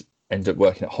 and ended up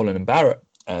working at Holland and Barrett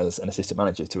as an assistant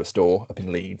manager to a store up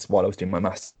in Leeds while I was doing my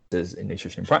master's in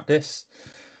nutrition and practice.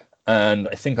 And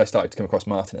I think I started to come across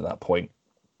Martin at that point.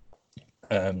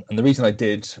 And the reason I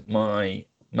did my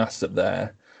master's up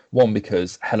there, one,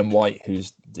 because Helen White,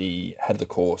 who's the head of the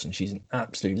course, and she's an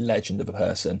absolute legend of a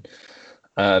person.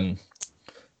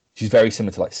 She's very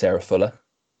similar to like Sarah Fuller.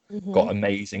 Mm-hmm. Got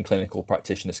amazing clinical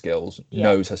practitioner skills,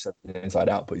 knows her subject inside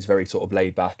out, but is very sort of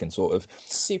laid back and sort of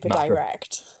super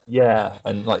direct. Yeah,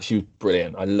 and like she was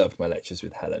brilliant. I loved my lectures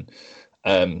with Helen.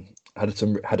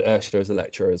 Had Ursula as a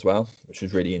lecturer as well, which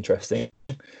was really interesting.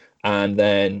 And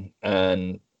then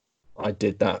I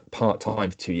did that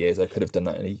part-time for 2 years. I could have done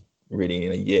that in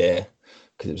a year,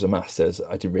 because it was a master's.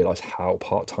 I didn't realise how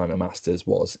part-time a master's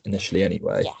was initially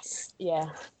anyway. Yes, yeah.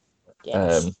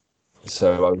 Yes.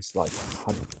 So I was like,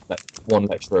 had one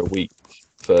lecture a week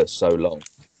for so long.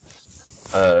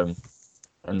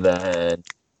 And then,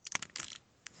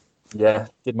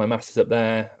 did my master's up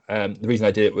there. The reason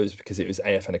I did it was because it was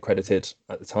AFN accredited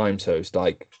at the time. So it's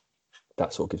like,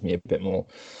 that sort of gives me a bit more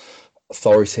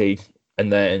authority.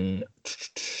 And then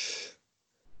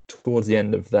towards the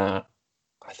end of that,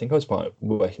 I think I was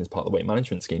working as part of the weight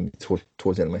management scheme towards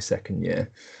the end of my second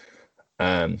year.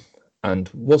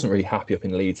 And wasn't really happy up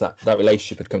in Leeds. That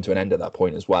relationship had come to an end at that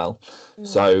point as well. Mm.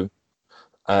 So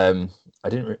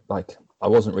I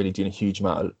wasn't really doing a huge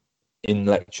amount in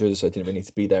lectures. I didn't really need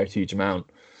to be there a huge amount.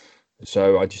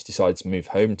 So I just decided to move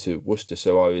home to Worcester.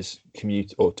 So I was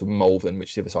to Malvern, which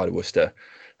is the other side of Worcester,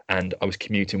 and I was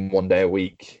commuting 1 day a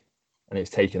week, and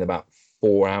it's taken about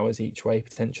 4 hours each way,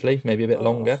 potentially, maybe a bit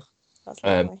longer. That's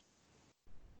lovely.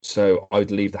 So I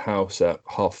would leave the house at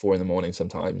 4:30 in the morning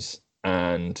sometimes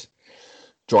and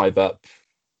drive up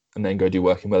and then go do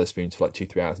work in Wetherspoons for like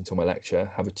 2-3 hours until my lecture,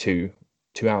 have a 2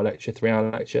 hour lecture, 3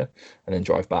 hour lecture, and then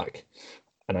drive back.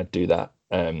 And I'd do that,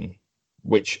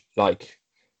 which like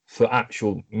for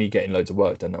actual me getting loads of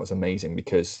work done, that was amazing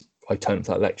because I turned up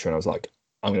to that lecture and I was like,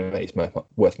 I'm going to make it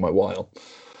worth my while.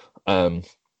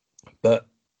 But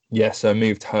yeah, so I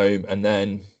moved home and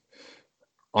then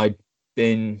I'd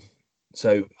been,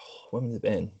 so when would it have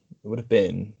been? It would have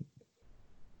been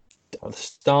at the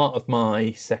start of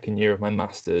my second year of my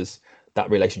master's. That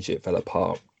relationship fell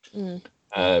apart,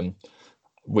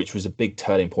 which was a big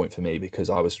turning point for me because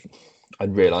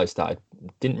I'd realised that I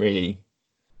didn't really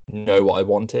know what I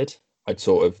wanted. I'd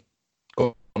sort of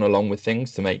gone along with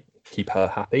things to keep her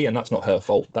happy, and that's not her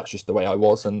fault. That's just the way I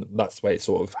was, and that's the way it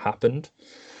sort of happened.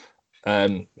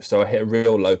 So I hit a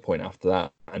real low point after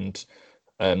that, and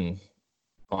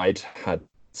I'd had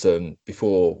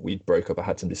before we broke up, I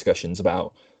had some discussions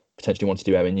about potentially wanting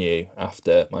to do M&U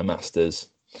after my master's,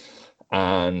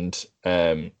 and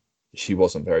she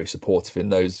wasn't very supportive in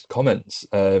those comments.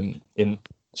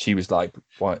 She was like,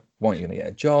 why aren't you going to get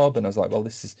a job? And I was like, well,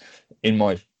 this is in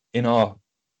our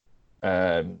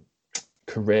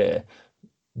career,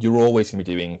 you're always going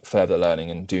to be doing further learning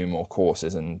and doing more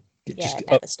courses and just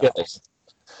never stops.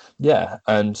 Yeah.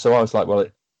 And so I was like, well,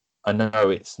 I know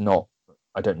it's not,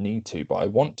 I don't need to, but I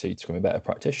want to become a better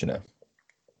practitioner.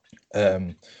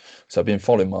 So I've been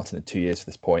following Martin at 2 years at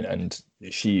this point, and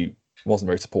she wasn't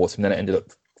very supportive, and then it ended up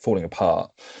falling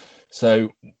apart. So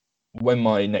when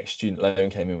my next student loan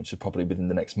came in, which was probably within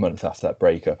the next month after that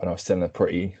breakup, and I was still in a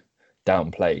pretty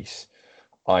down place,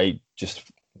 I just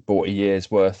bought a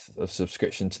year's worth of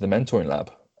subscription to the mentoring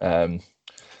lab,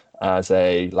 as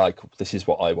this is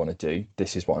what I want to do,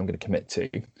 this is what I'm going to commit to,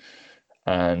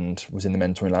 and was in the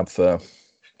mentoring lab for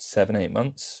 7-8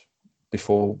 months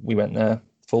before we went there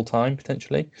full time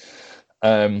potentially,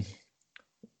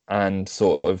 and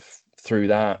sort of through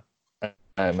that,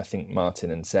 I think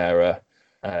Martin and Sarah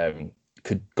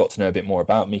got to know a bit more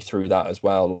about me through that as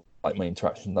well, like my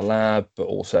interaction in the lab, but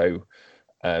also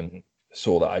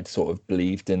saw that I'd sort of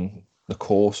believed in the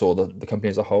course or the company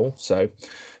as a whole. So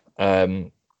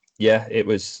it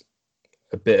was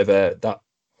a bit of that.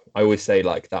 I always say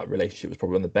like that relationship was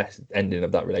probably one of the best ending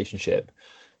of that relationship.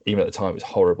 Even at the time, it was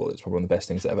horrible. It's probably one of the best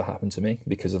things that ever happened to me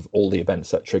because of all the events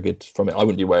that triggered from it. I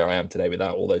wouldn't be where I am today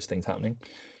without all those things happening.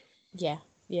 Yeah,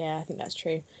 I think that's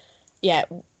true. Yeah,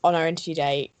 on our interview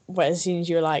day, as soon as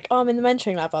you were like, "Oh, I'm in the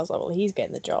mentoring lab," I was like, "Well, he's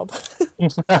getting the job."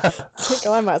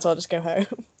 I might as well just go home.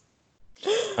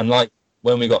 And like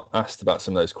when we got asked about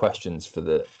some of those questions for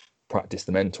the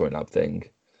mentoring lab thing,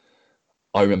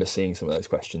 I remember seeing some of those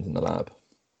questions in the lab.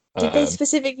 Did they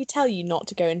specifically tell you not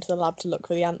to go into the lab to look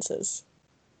for the answers?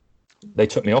 They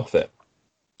took me off it.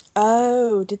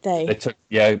 Oh, did they?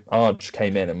 Arj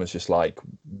came in and was just like,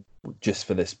 just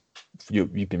for this,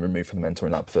 you've been removed from the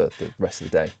mentoring lab for the rest of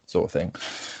the day, sort of thing,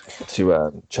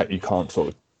 to check you can't sort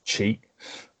of cheat.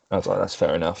 I was like, that's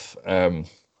fair enough.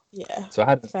 So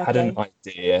I had an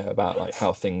idea about like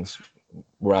how things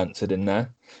were answered in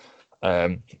there.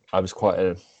 I was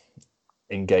quite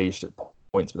engaged at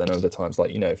points, but then other times,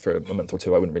 like, for a month or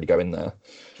two, I wouldn't really go in there.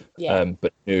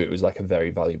 But knew it was like a very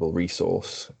valuable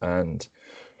resource. And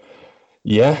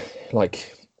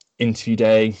like interview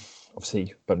day,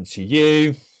 obviously bumped into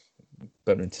you,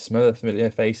 bumped into some other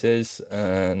familiar faces,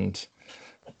 and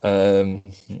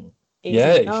bananas,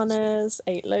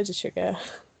 ate loads of sugar.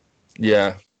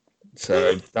 Yeah.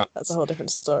 So that's a whole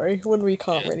different story. One we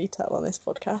can't really tell on this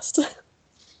podcast.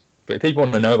 But if people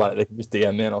want to know about it, they can just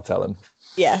DM me and I'll tell them.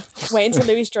 Yeah. Wait until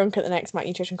Louis drunk at the next Mac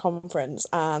Nutrition conference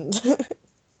and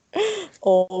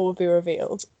all will be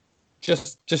revealed.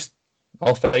 Just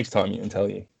I'll FaceTime you and tell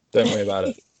you. Don't worry about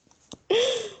it.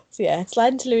 So yeah,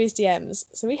 slide into Louis' DMs.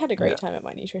 So we had a great time at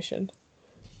Mac Nutrition.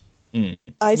 We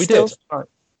did.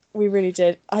 We really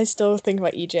did. I still think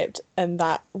about Egypt and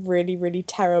that really, really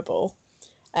terrible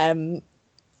night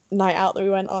out that we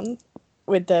went on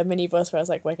with the minibus where I was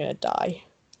like, we're going to die.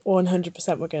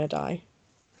 100% we're going to die.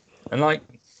 And like,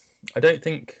 I don't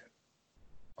think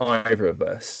either of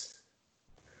us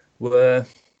were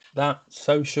that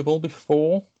sociable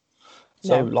before.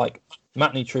 So like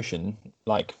Mac Nutrition,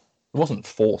 like it wasn't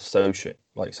forced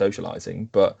socializing,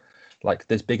 but like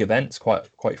there's big events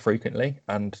quite frequently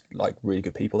and like really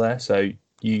good people there. So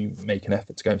you make an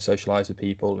effort to go and socialize with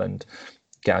people and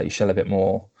get out your shell a bit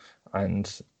more.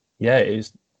 And yeah, it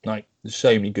was like there's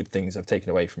so many good things I've taken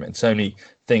away from it, and so many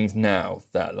things now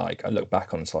that like I look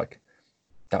back on, it's like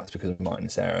that's because of Martin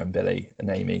and Sarah and Billy and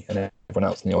Amy and everyone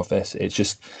else in the office. It's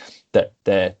just that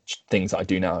they're things that I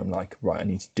do now. I'm like, right, I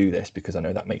need to do this because I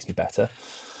know that makes me better.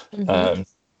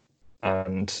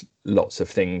 And lots of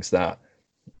things that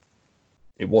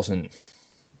it wasn't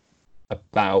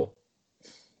about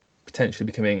potentially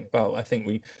becoming, well, I think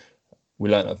we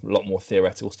learned a lot more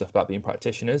theoretical stuff about being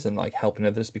practitioners and like helping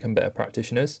others become better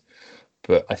practitioners.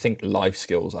 But I think life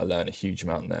skills, I learned a huge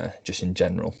amount there just in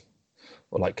general,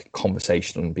 or like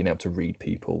conversation and being able to read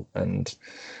people and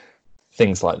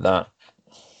things like that.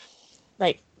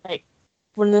 Like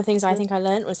one of the things I think I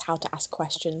learned was how to ask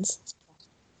questions.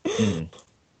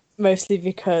 Mostly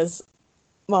because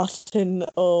Martin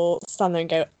will stand there and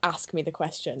go, ask me the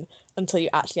question, until you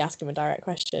actually ask him a direct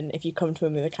question. If you come to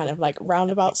him with a kind of like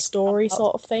roundabout story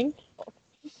sort of thing.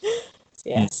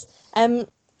 Yes.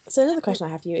 So another question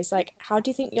I have for you is like, how do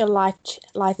you think your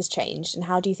life has changed, and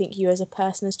how do you think you as a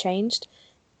person has changed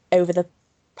over the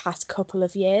past couple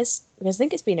of years? Because I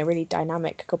think it's been a really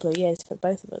dynamic couple of years for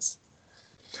both of us.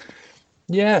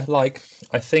 Yeah, like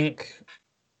I think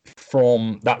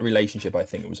from that relationship, I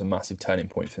think it was a massive turning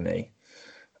point for me.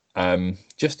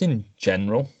 Just in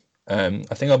general,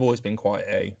 I think I've always been quite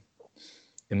a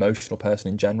emotional person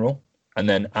in general, and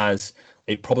then as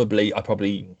I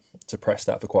probably suppressed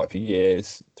that for quite a few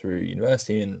years through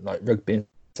university and like rugby and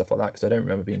stuff like that, because I don't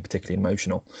remember being particularly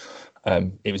emotional.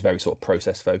 It was very sort of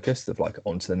process focused, of like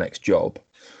on to the next job.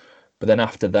 But then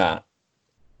after that,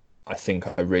 I think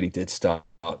I really did start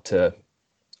to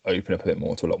open up a bit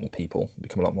more to a lot more people,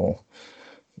 become a lot more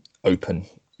open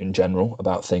in general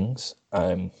about things.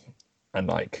 And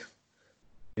like,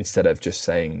 instead of just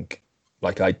saying,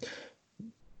 like,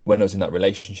 when I was in that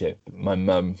relationship, my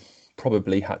mum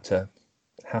probably had to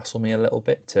hassle me a little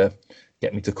bit to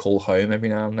get me to call home every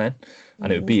now and then.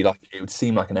 And it would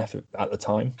seem like an effort at the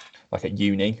time. Like at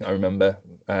uni, I remember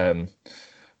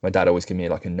my dad always give me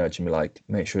like a nudge and be like,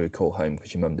 make sure you call home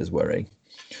because your mum does worry.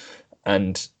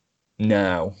 And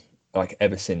now, like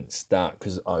ever since that,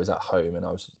 because I was at home and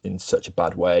I was in such a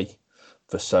bad way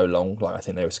for so long, like I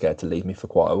think they were scared to leave me for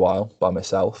quite a while by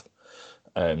myself,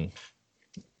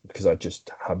 because I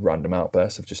just had random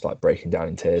outbursts of just like breaking down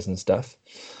in tears and stuff.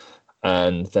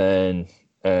 And then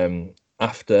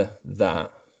after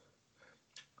that,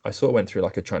 I sort of went through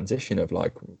like a transition of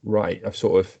like, right, I've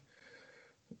sort of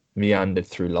meandered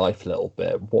through life a little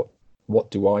bit.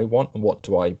 What do I want, and what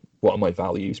are my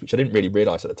values, which I didn't really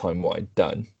realize at the time what I'd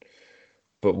done.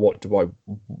 But what do I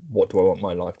want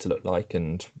my life to look like,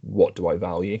 and what do I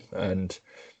value? And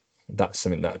that's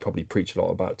something that I probably preach a lot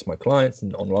about to my clients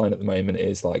and online at the moment,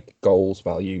 is like goals,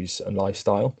 values, and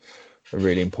lifestyle are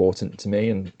really important to me,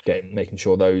 and making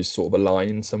sure those sort of align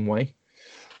in some way.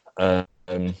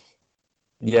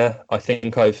 Yeah, I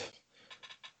think I've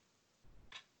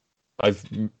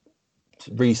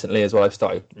recently as well, I've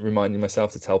started reminding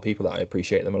myself to tell people that I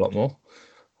appreciate them a lot more.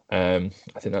 I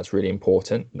think that's really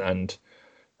important. And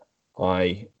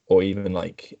or even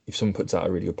like if someone puts out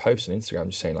a really good post on Instagram,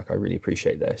 just saying like, I really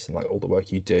appreciate this and like all the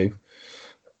work you do,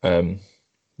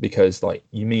 because like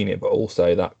you mean it, but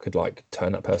also that could like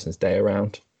turn that person's day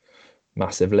around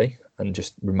massively, and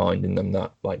just reminding them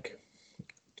that like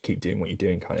keep doing what you're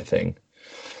doing kind of thing.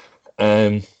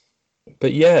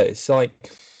 But yeah, it's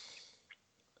like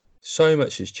so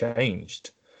much has changed.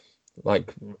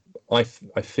 Like I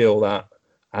feel that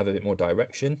I have a bit more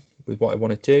direction with what I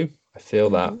want to do. I feel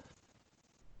like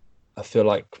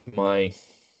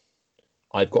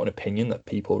I've got an opinion that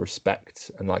people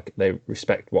respect, and like they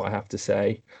respect what I have to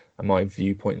say and my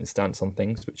viewpoint and stance on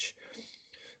things, which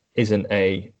isn't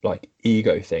a like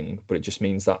ego thing, but it just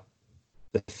means that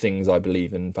the things I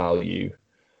believe and value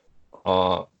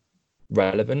are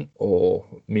relevant or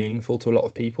meaningful to a lot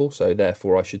of people, so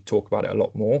therefore I should talk about it a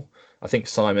lot more. I think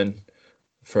Simon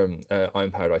from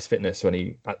I'm Paradise Fitness, when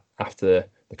he after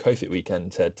the COVID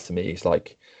weekend said to me, he's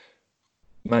like,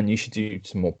 man, you should do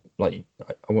some more, like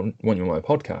I want you on my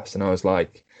podcast. And I was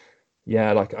like,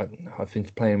 yeah, like I've been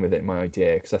playing with it in my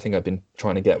idea, because I think I've been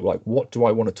trying to get like, what do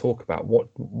I want to talk about,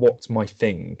 what's my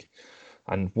thing,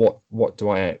 and what do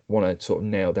I want to sort of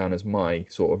nail down as my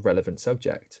sort of relevant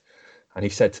subject. And he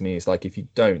said to me, he's like, if you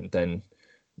don't, then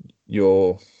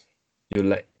you're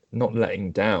not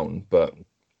letting down, but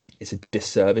it's a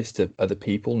disservice to other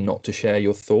people not to share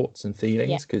your thoughts and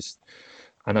feelings. Because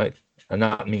and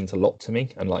that means a lot to me.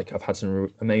 And like I've had some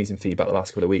amazing feedback the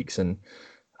last couple of weeks, and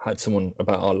had someone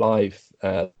about our live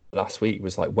last week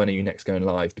was like, when are you next going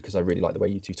live, because I really like the way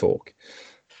you two talk.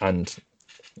 And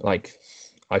Like,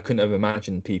 I couldn't have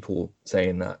imagined people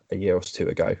saying that a year or two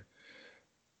ago.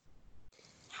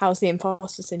 How's the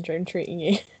imposter syndrome treating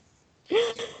you?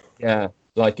 Yeah,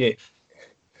 like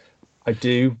I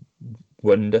do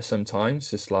wonder sometimes,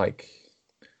 just like,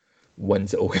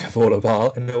 when's it all going to fall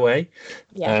apart in a way?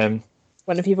 Yeah.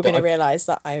 When are people But going to realise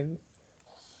that I'm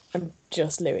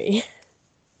just Louis?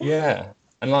 yeah,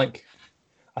 and like,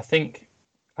 I think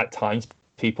at times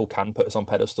people can put us on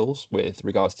pedestals with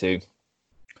regards to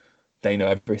they know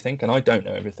everything and I don't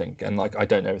know everything, and like I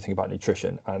don't know everything about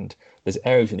nutrition, and there's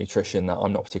areas of nutrition that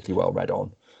I'm not particularly well read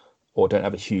on or don't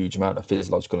have a huge amount of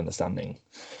physiological understanding,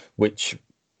 which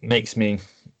makes me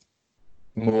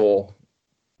more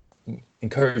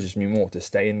encourages me more to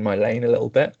stay in my lane a little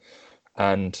bit.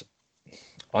 And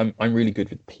I'm really good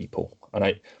with people, and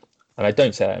I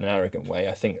don't say that in an arrogant way.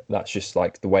 I think that's just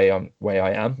like the way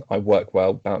I am. I work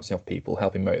well bouncing off people,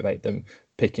 helping motivate them,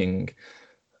 picking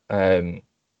um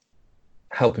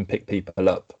helping pick people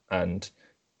up and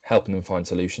helping them find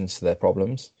solutions to their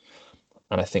problems.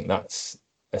 And I think that's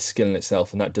a skill in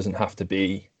itself, and that doesn't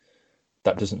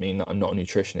mean that I'm not a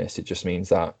nutritionist. It just means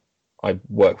that I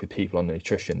work with people on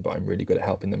nutrition, but I'm really good at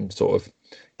helping them sort of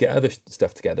get other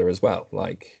stuff together as well.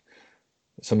 Like,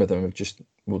 some of them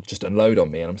will just unload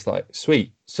on me, and I'm just like,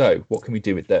 sweet. So what can we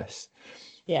do with this?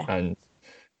 Yeah. And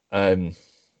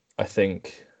I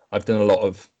think I've done a lot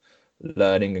of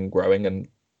learning and growing, and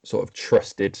sort of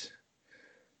trusted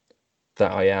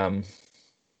that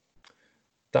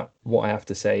that what I have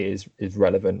to say is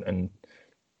relevant, and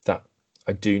that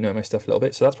I do know my stuff a little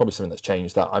bit. So that's probably something that's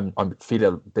changed. That I'm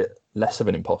feeling a bit less of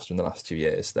an imposter in the last 2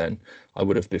 years than I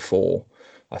would have before.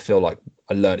 I feel like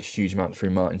I learned a huge amount through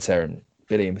Martin, Sarah, and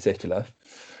Billy in particular.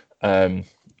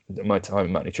 My time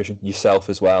in Matt Nutrition, yourself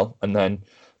as well, and then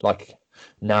like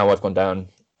now I've gone down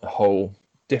a whole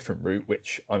different route,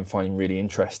 which I'm finding really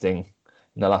interesting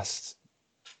in the last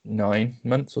 9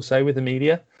 months or so with the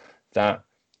media, that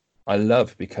I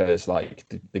love, because like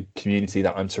the community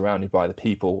that I'm surrounded by, the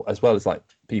people, as well as like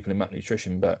people in Matt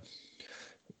Nutrition, but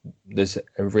there's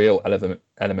a real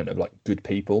element of like good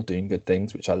people doing good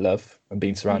things, which I love. And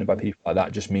being surrounded by people like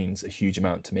that just means a huge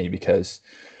amount to me, because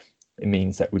it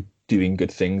means that we're doing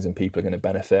good things and people are going to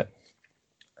benefit.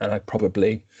 And I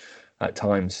probably at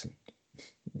times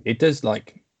it does,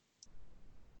 like,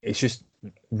 it's just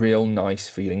real nice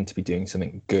feeling to be doing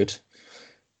something good.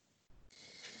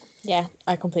 Yeah,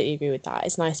 I completely agree with that.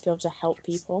 It's nice to be able to help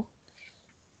people.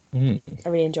 I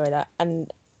really enjoy that.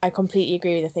 And I completely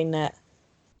agree with the thing that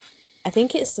I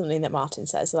think it's something that Martin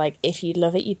says, like, if you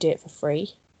love it, you do it for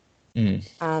free.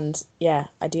 And yeah,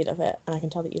 I do love it, and I can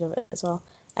tell that you love it as well.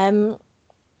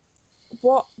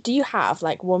 What do you have,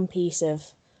 like, one piece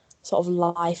of sort of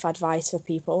life advice for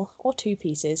people, or two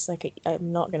pieces? Like,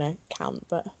 I'm not gonna count,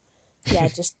 but yeah,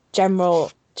 just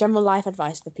general life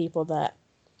advice for people that,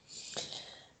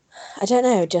 I don't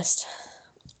know, just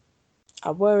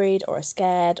are worried or are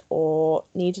scared or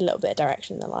need a little bit of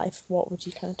direction in their life. What would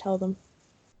you kind of tell them?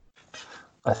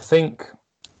 I think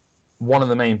one of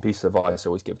the main pieces of advice I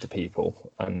always give to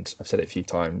people, and I've said it a few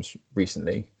times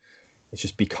recently, is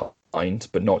just be kind,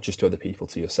 but not just to other people,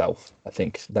 to yourself. I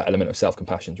think that element of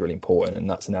self-compassion is really important, and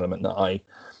that's an element that I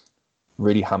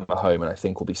really hammer home, and I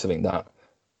think will be something that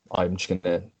I'm just going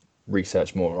to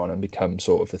research more on and become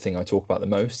sort of the thing I talk about the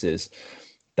most, is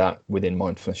that within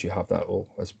mindfulness you have that, or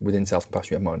as within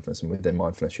self-compassion you have mindfulness, and within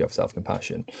mindfulness you have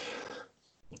self-compassion.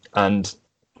 And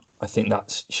I think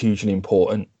that's hugely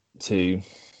important to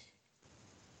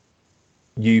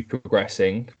you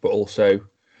progressing, but also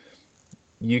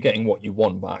you getting what you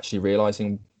want, but actually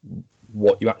realizing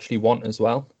what you actually want as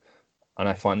well. And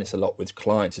I find this a lot with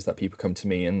clients, is that people come to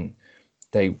me and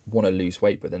they want to lose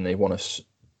weight, but then they want to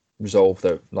resolve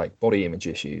their like body image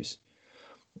issues.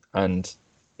 And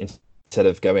instead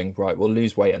of going, right, we'll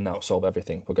lose weight and that'll solve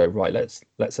everything, we'll go, right, let's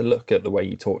look at the way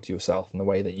you talk to yourself and the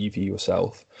way that you view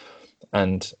yourself.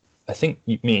 And I think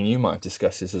me and you might have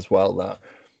discussed this as well, that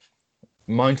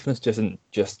mindfulness doesn't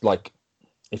just, like,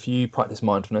 if you practice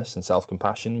mindfulness and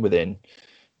self-compassion within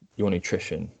your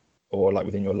nutrition or like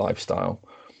within your lifestyle,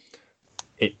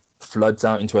 it floods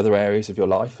out into other areas of your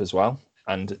life as well,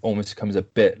 and almost becomes a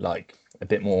bit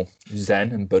more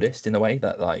Zen and Buddhist, in a way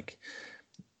that, like,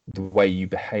 the way you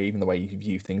behave and the way you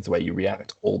view things, the way you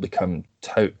react, all become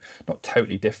not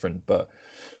totally different, but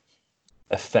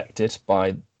affected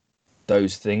by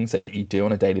those things that you do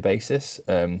on a daily basis.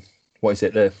 What is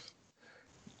it? The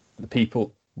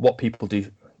people, what people do,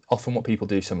 often what people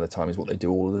do some of the time is what they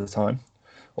do all of the time,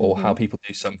 or how people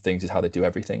do some things is how they do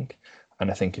everything. And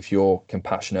I think if you're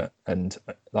compassionate and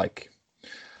like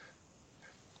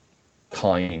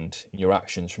kind in your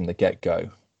actions from the get-go,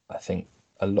 I think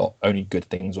only good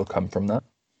things will come from that.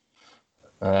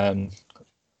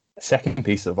 Second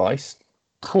piece of advice,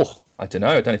 I don't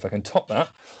know if I can top that.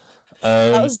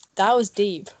 That was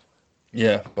deep.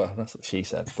 Yeah, well, that's what she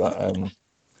said. But I should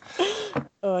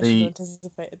have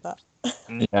anticipated that.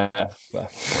 Yeah,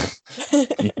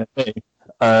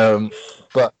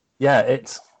 but yeah,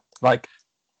 it's like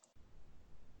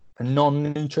a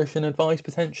non-nutrition advice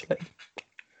potentially.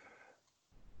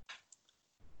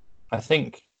 I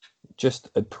think just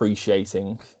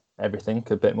appreciating everything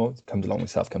a bit more comes along with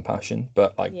self-compassion,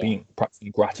 but like being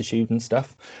practicing gratitude and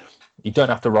stuff. You don't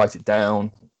have to write it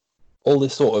down. All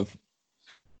this sort of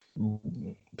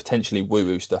potentially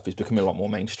woo-woo stuff is becoming a lot more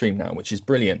mainstream now, which is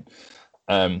brilliant.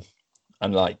 And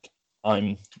like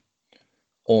I'm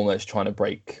almost trying to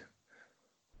break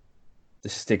the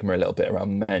stigma a little bit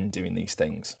around men doing these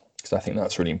things, because I think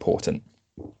that's really important.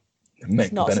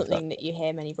 It's not something that you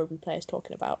hear many rugby players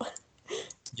talking about.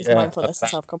 Just mindfulness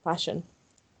and self-compassion.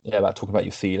 Yeah, about talking about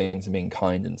your feelings and being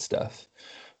kind and stuff.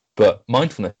 But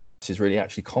mindfulness is really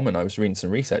actually common. I was reading some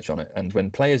research on it, and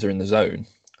when players are in the zone,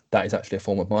 that is actually a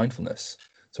form of mindfulness.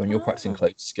 So when you're practicing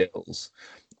close skills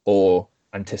or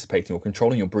anticipating or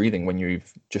controlling your breathing when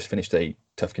you've just finished a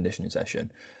tough conditioning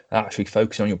session, actually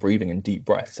focusing on your breathing and deep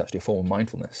breath is actually a form of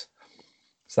mindfulness.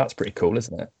 So that's pretty cool,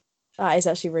 isn't it? That is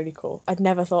actually really cool. I'd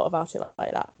never thought about it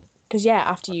like that. Because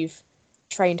after you've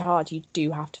trained hard, you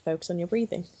do have to focus on your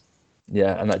breathing.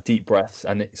 Yeah, and that deep breath,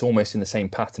 and it's almost in the same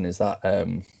pattern as that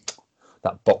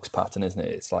that box pattern, isn't it?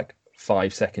 It's like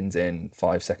 5 seconds in,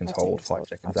 5 seconds hold, 5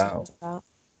 seconds out.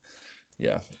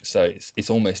 Yeah, so it's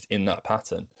almost in that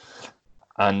pattern.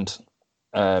 And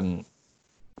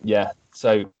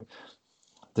so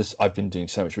I've been doing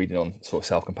so much reading on sort of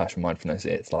self-compassion, mindfulness.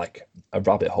 It's like a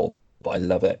rabbit hole, but I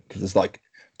love it because there's like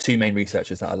two main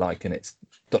researchers that I like, and it's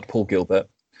Dr. Paul Gilbert,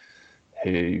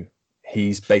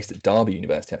 he's based at Derby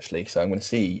University actually. So I'm going to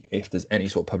see if there's any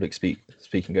sort of public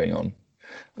speaking going on.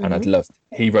 And I'd love.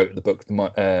 He wrote the book,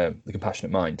 The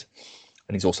Compassionate Mind,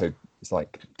 and he's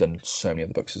done so many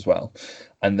other books as well.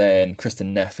 And then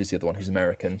Kristen Neff is the other one, who's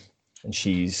American, and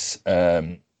she's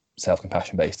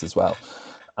self-compassion based as well.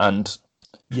 And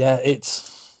yeah,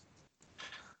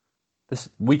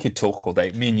 we could talk all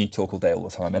day. Me and you talk all day all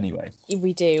the time anyway.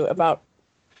 We do, about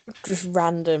just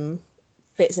random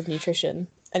bits of nutrition,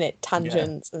 and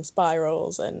tangents and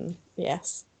spirals, and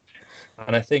yes.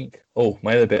 And I think,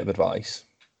 my other bit of advice,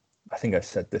 I think I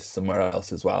said this somewhere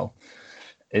else as well,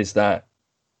 is that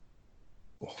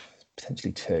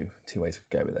potentially two ways to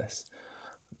go with this.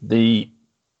 The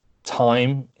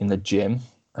time in the gym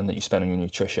and that you spend on your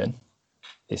nutrition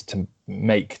is to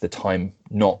make the time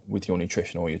not with your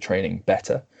nutrition or your training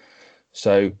better.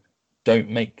 So don't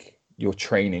make your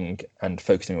training and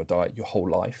focusing on your diet your whole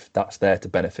life. That's there to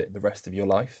benefit the rest of your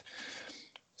life.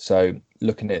 So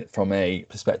looking at it from a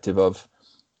perspective of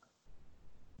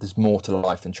there's more to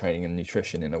life than training and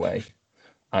nutrition in a way,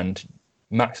 and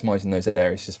maximizing those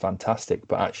areas is fantastic,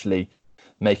 but actually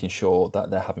making sure that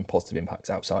they're having positive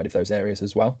impacts outside of those areas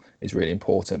as well is really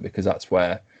important, because that's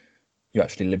where you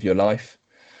actually live your life.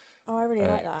 I really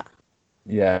like that.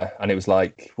 Yeah, and it was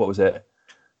like, what was it?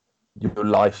 Your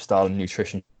lifestyle and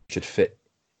nutrition should fit.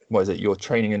 What is it? Your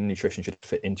training and nutrition should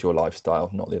fit into your lifestyle,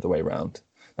 not the other way around.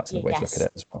 That's another way to look at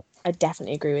it as well. I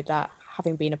definitely agree with that.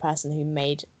 Having been a person who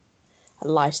made a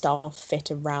lifestyle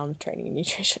fit around training and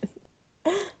nutrition,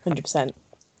 100%.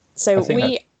 So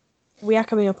we are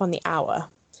coming up on the hour.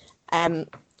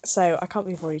 So I can't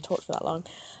believe we've already talked for that long.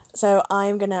 So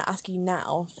I'm going to ask you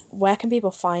now, where can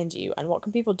people find you, and what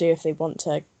can people do if they want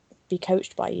to be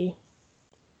coached by you?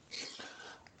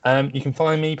 You can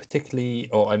find me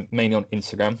I'm mainly on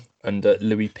Instagram under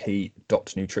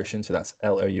louisp.nutrition. So that's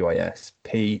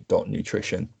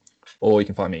LOUISP.nutrition. Or you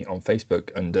can find me on Facebook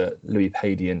under Louis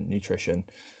Padian Nutrition.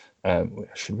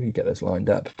 Should we get those lined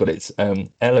up? But it's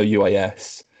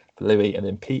LOUIS for Louis and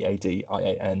then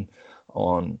PADIAN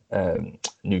on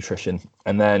nutrition.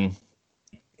 And then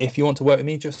if you want to work with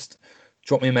me, just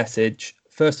drop me a message.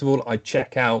 First of all, I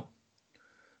check out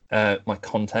my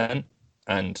content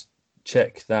and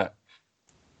check that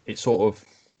it's sort of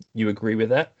you agree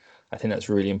with it. I think that's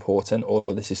really important, or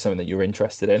this is something that you're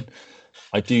interested in.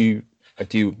 I do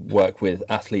work with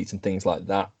athletes and things like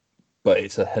that, but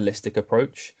it's a holistic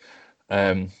approach.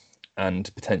 And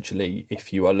potentially,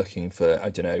 if you are looking for,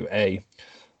 a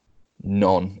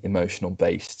non-emotional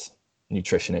based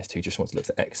nutritionist who just wants to look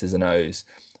at X's and O's,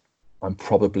 I'm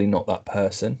probably not that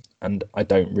person. And I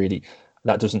know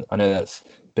that's a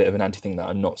bit of an anti thing that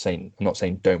I'm not saying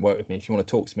don't work with me. If you want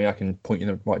to talk to me, I can point you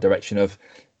in the right direction of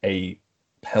a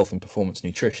health and performance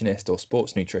nutritionist or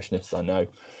sports nutritionist I know.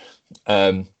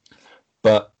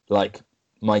 But like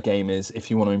my game is, if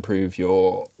you want to improve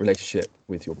your relationship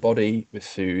with your body, with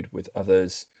food, with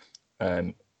others,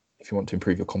 if you want to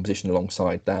improve your composition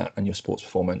alongside that and your sports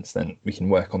performance, then we can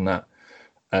work on that.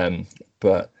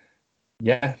 But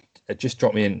yeah, just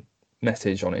drop me a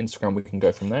message on Instagram. We can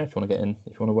go from there if you want to get in,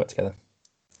 if you want to work together.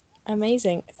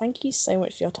 Amazing. Thank you so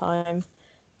much for your time.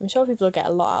 I'm sure people will get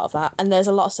a lot out of that. And there's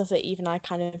a lot of stuff that even I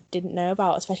kind of didn't know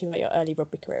about, especially about your early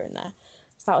rugby career in there.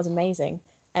 So that was amazing.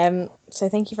 So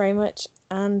thank you very much,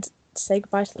 and say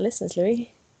goodbye to the listeners,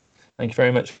 Louis. Thank you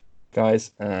very much,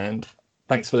 guys, and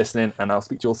thanks for listening, and I'll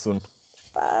speak to you all soon.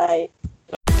 Bye.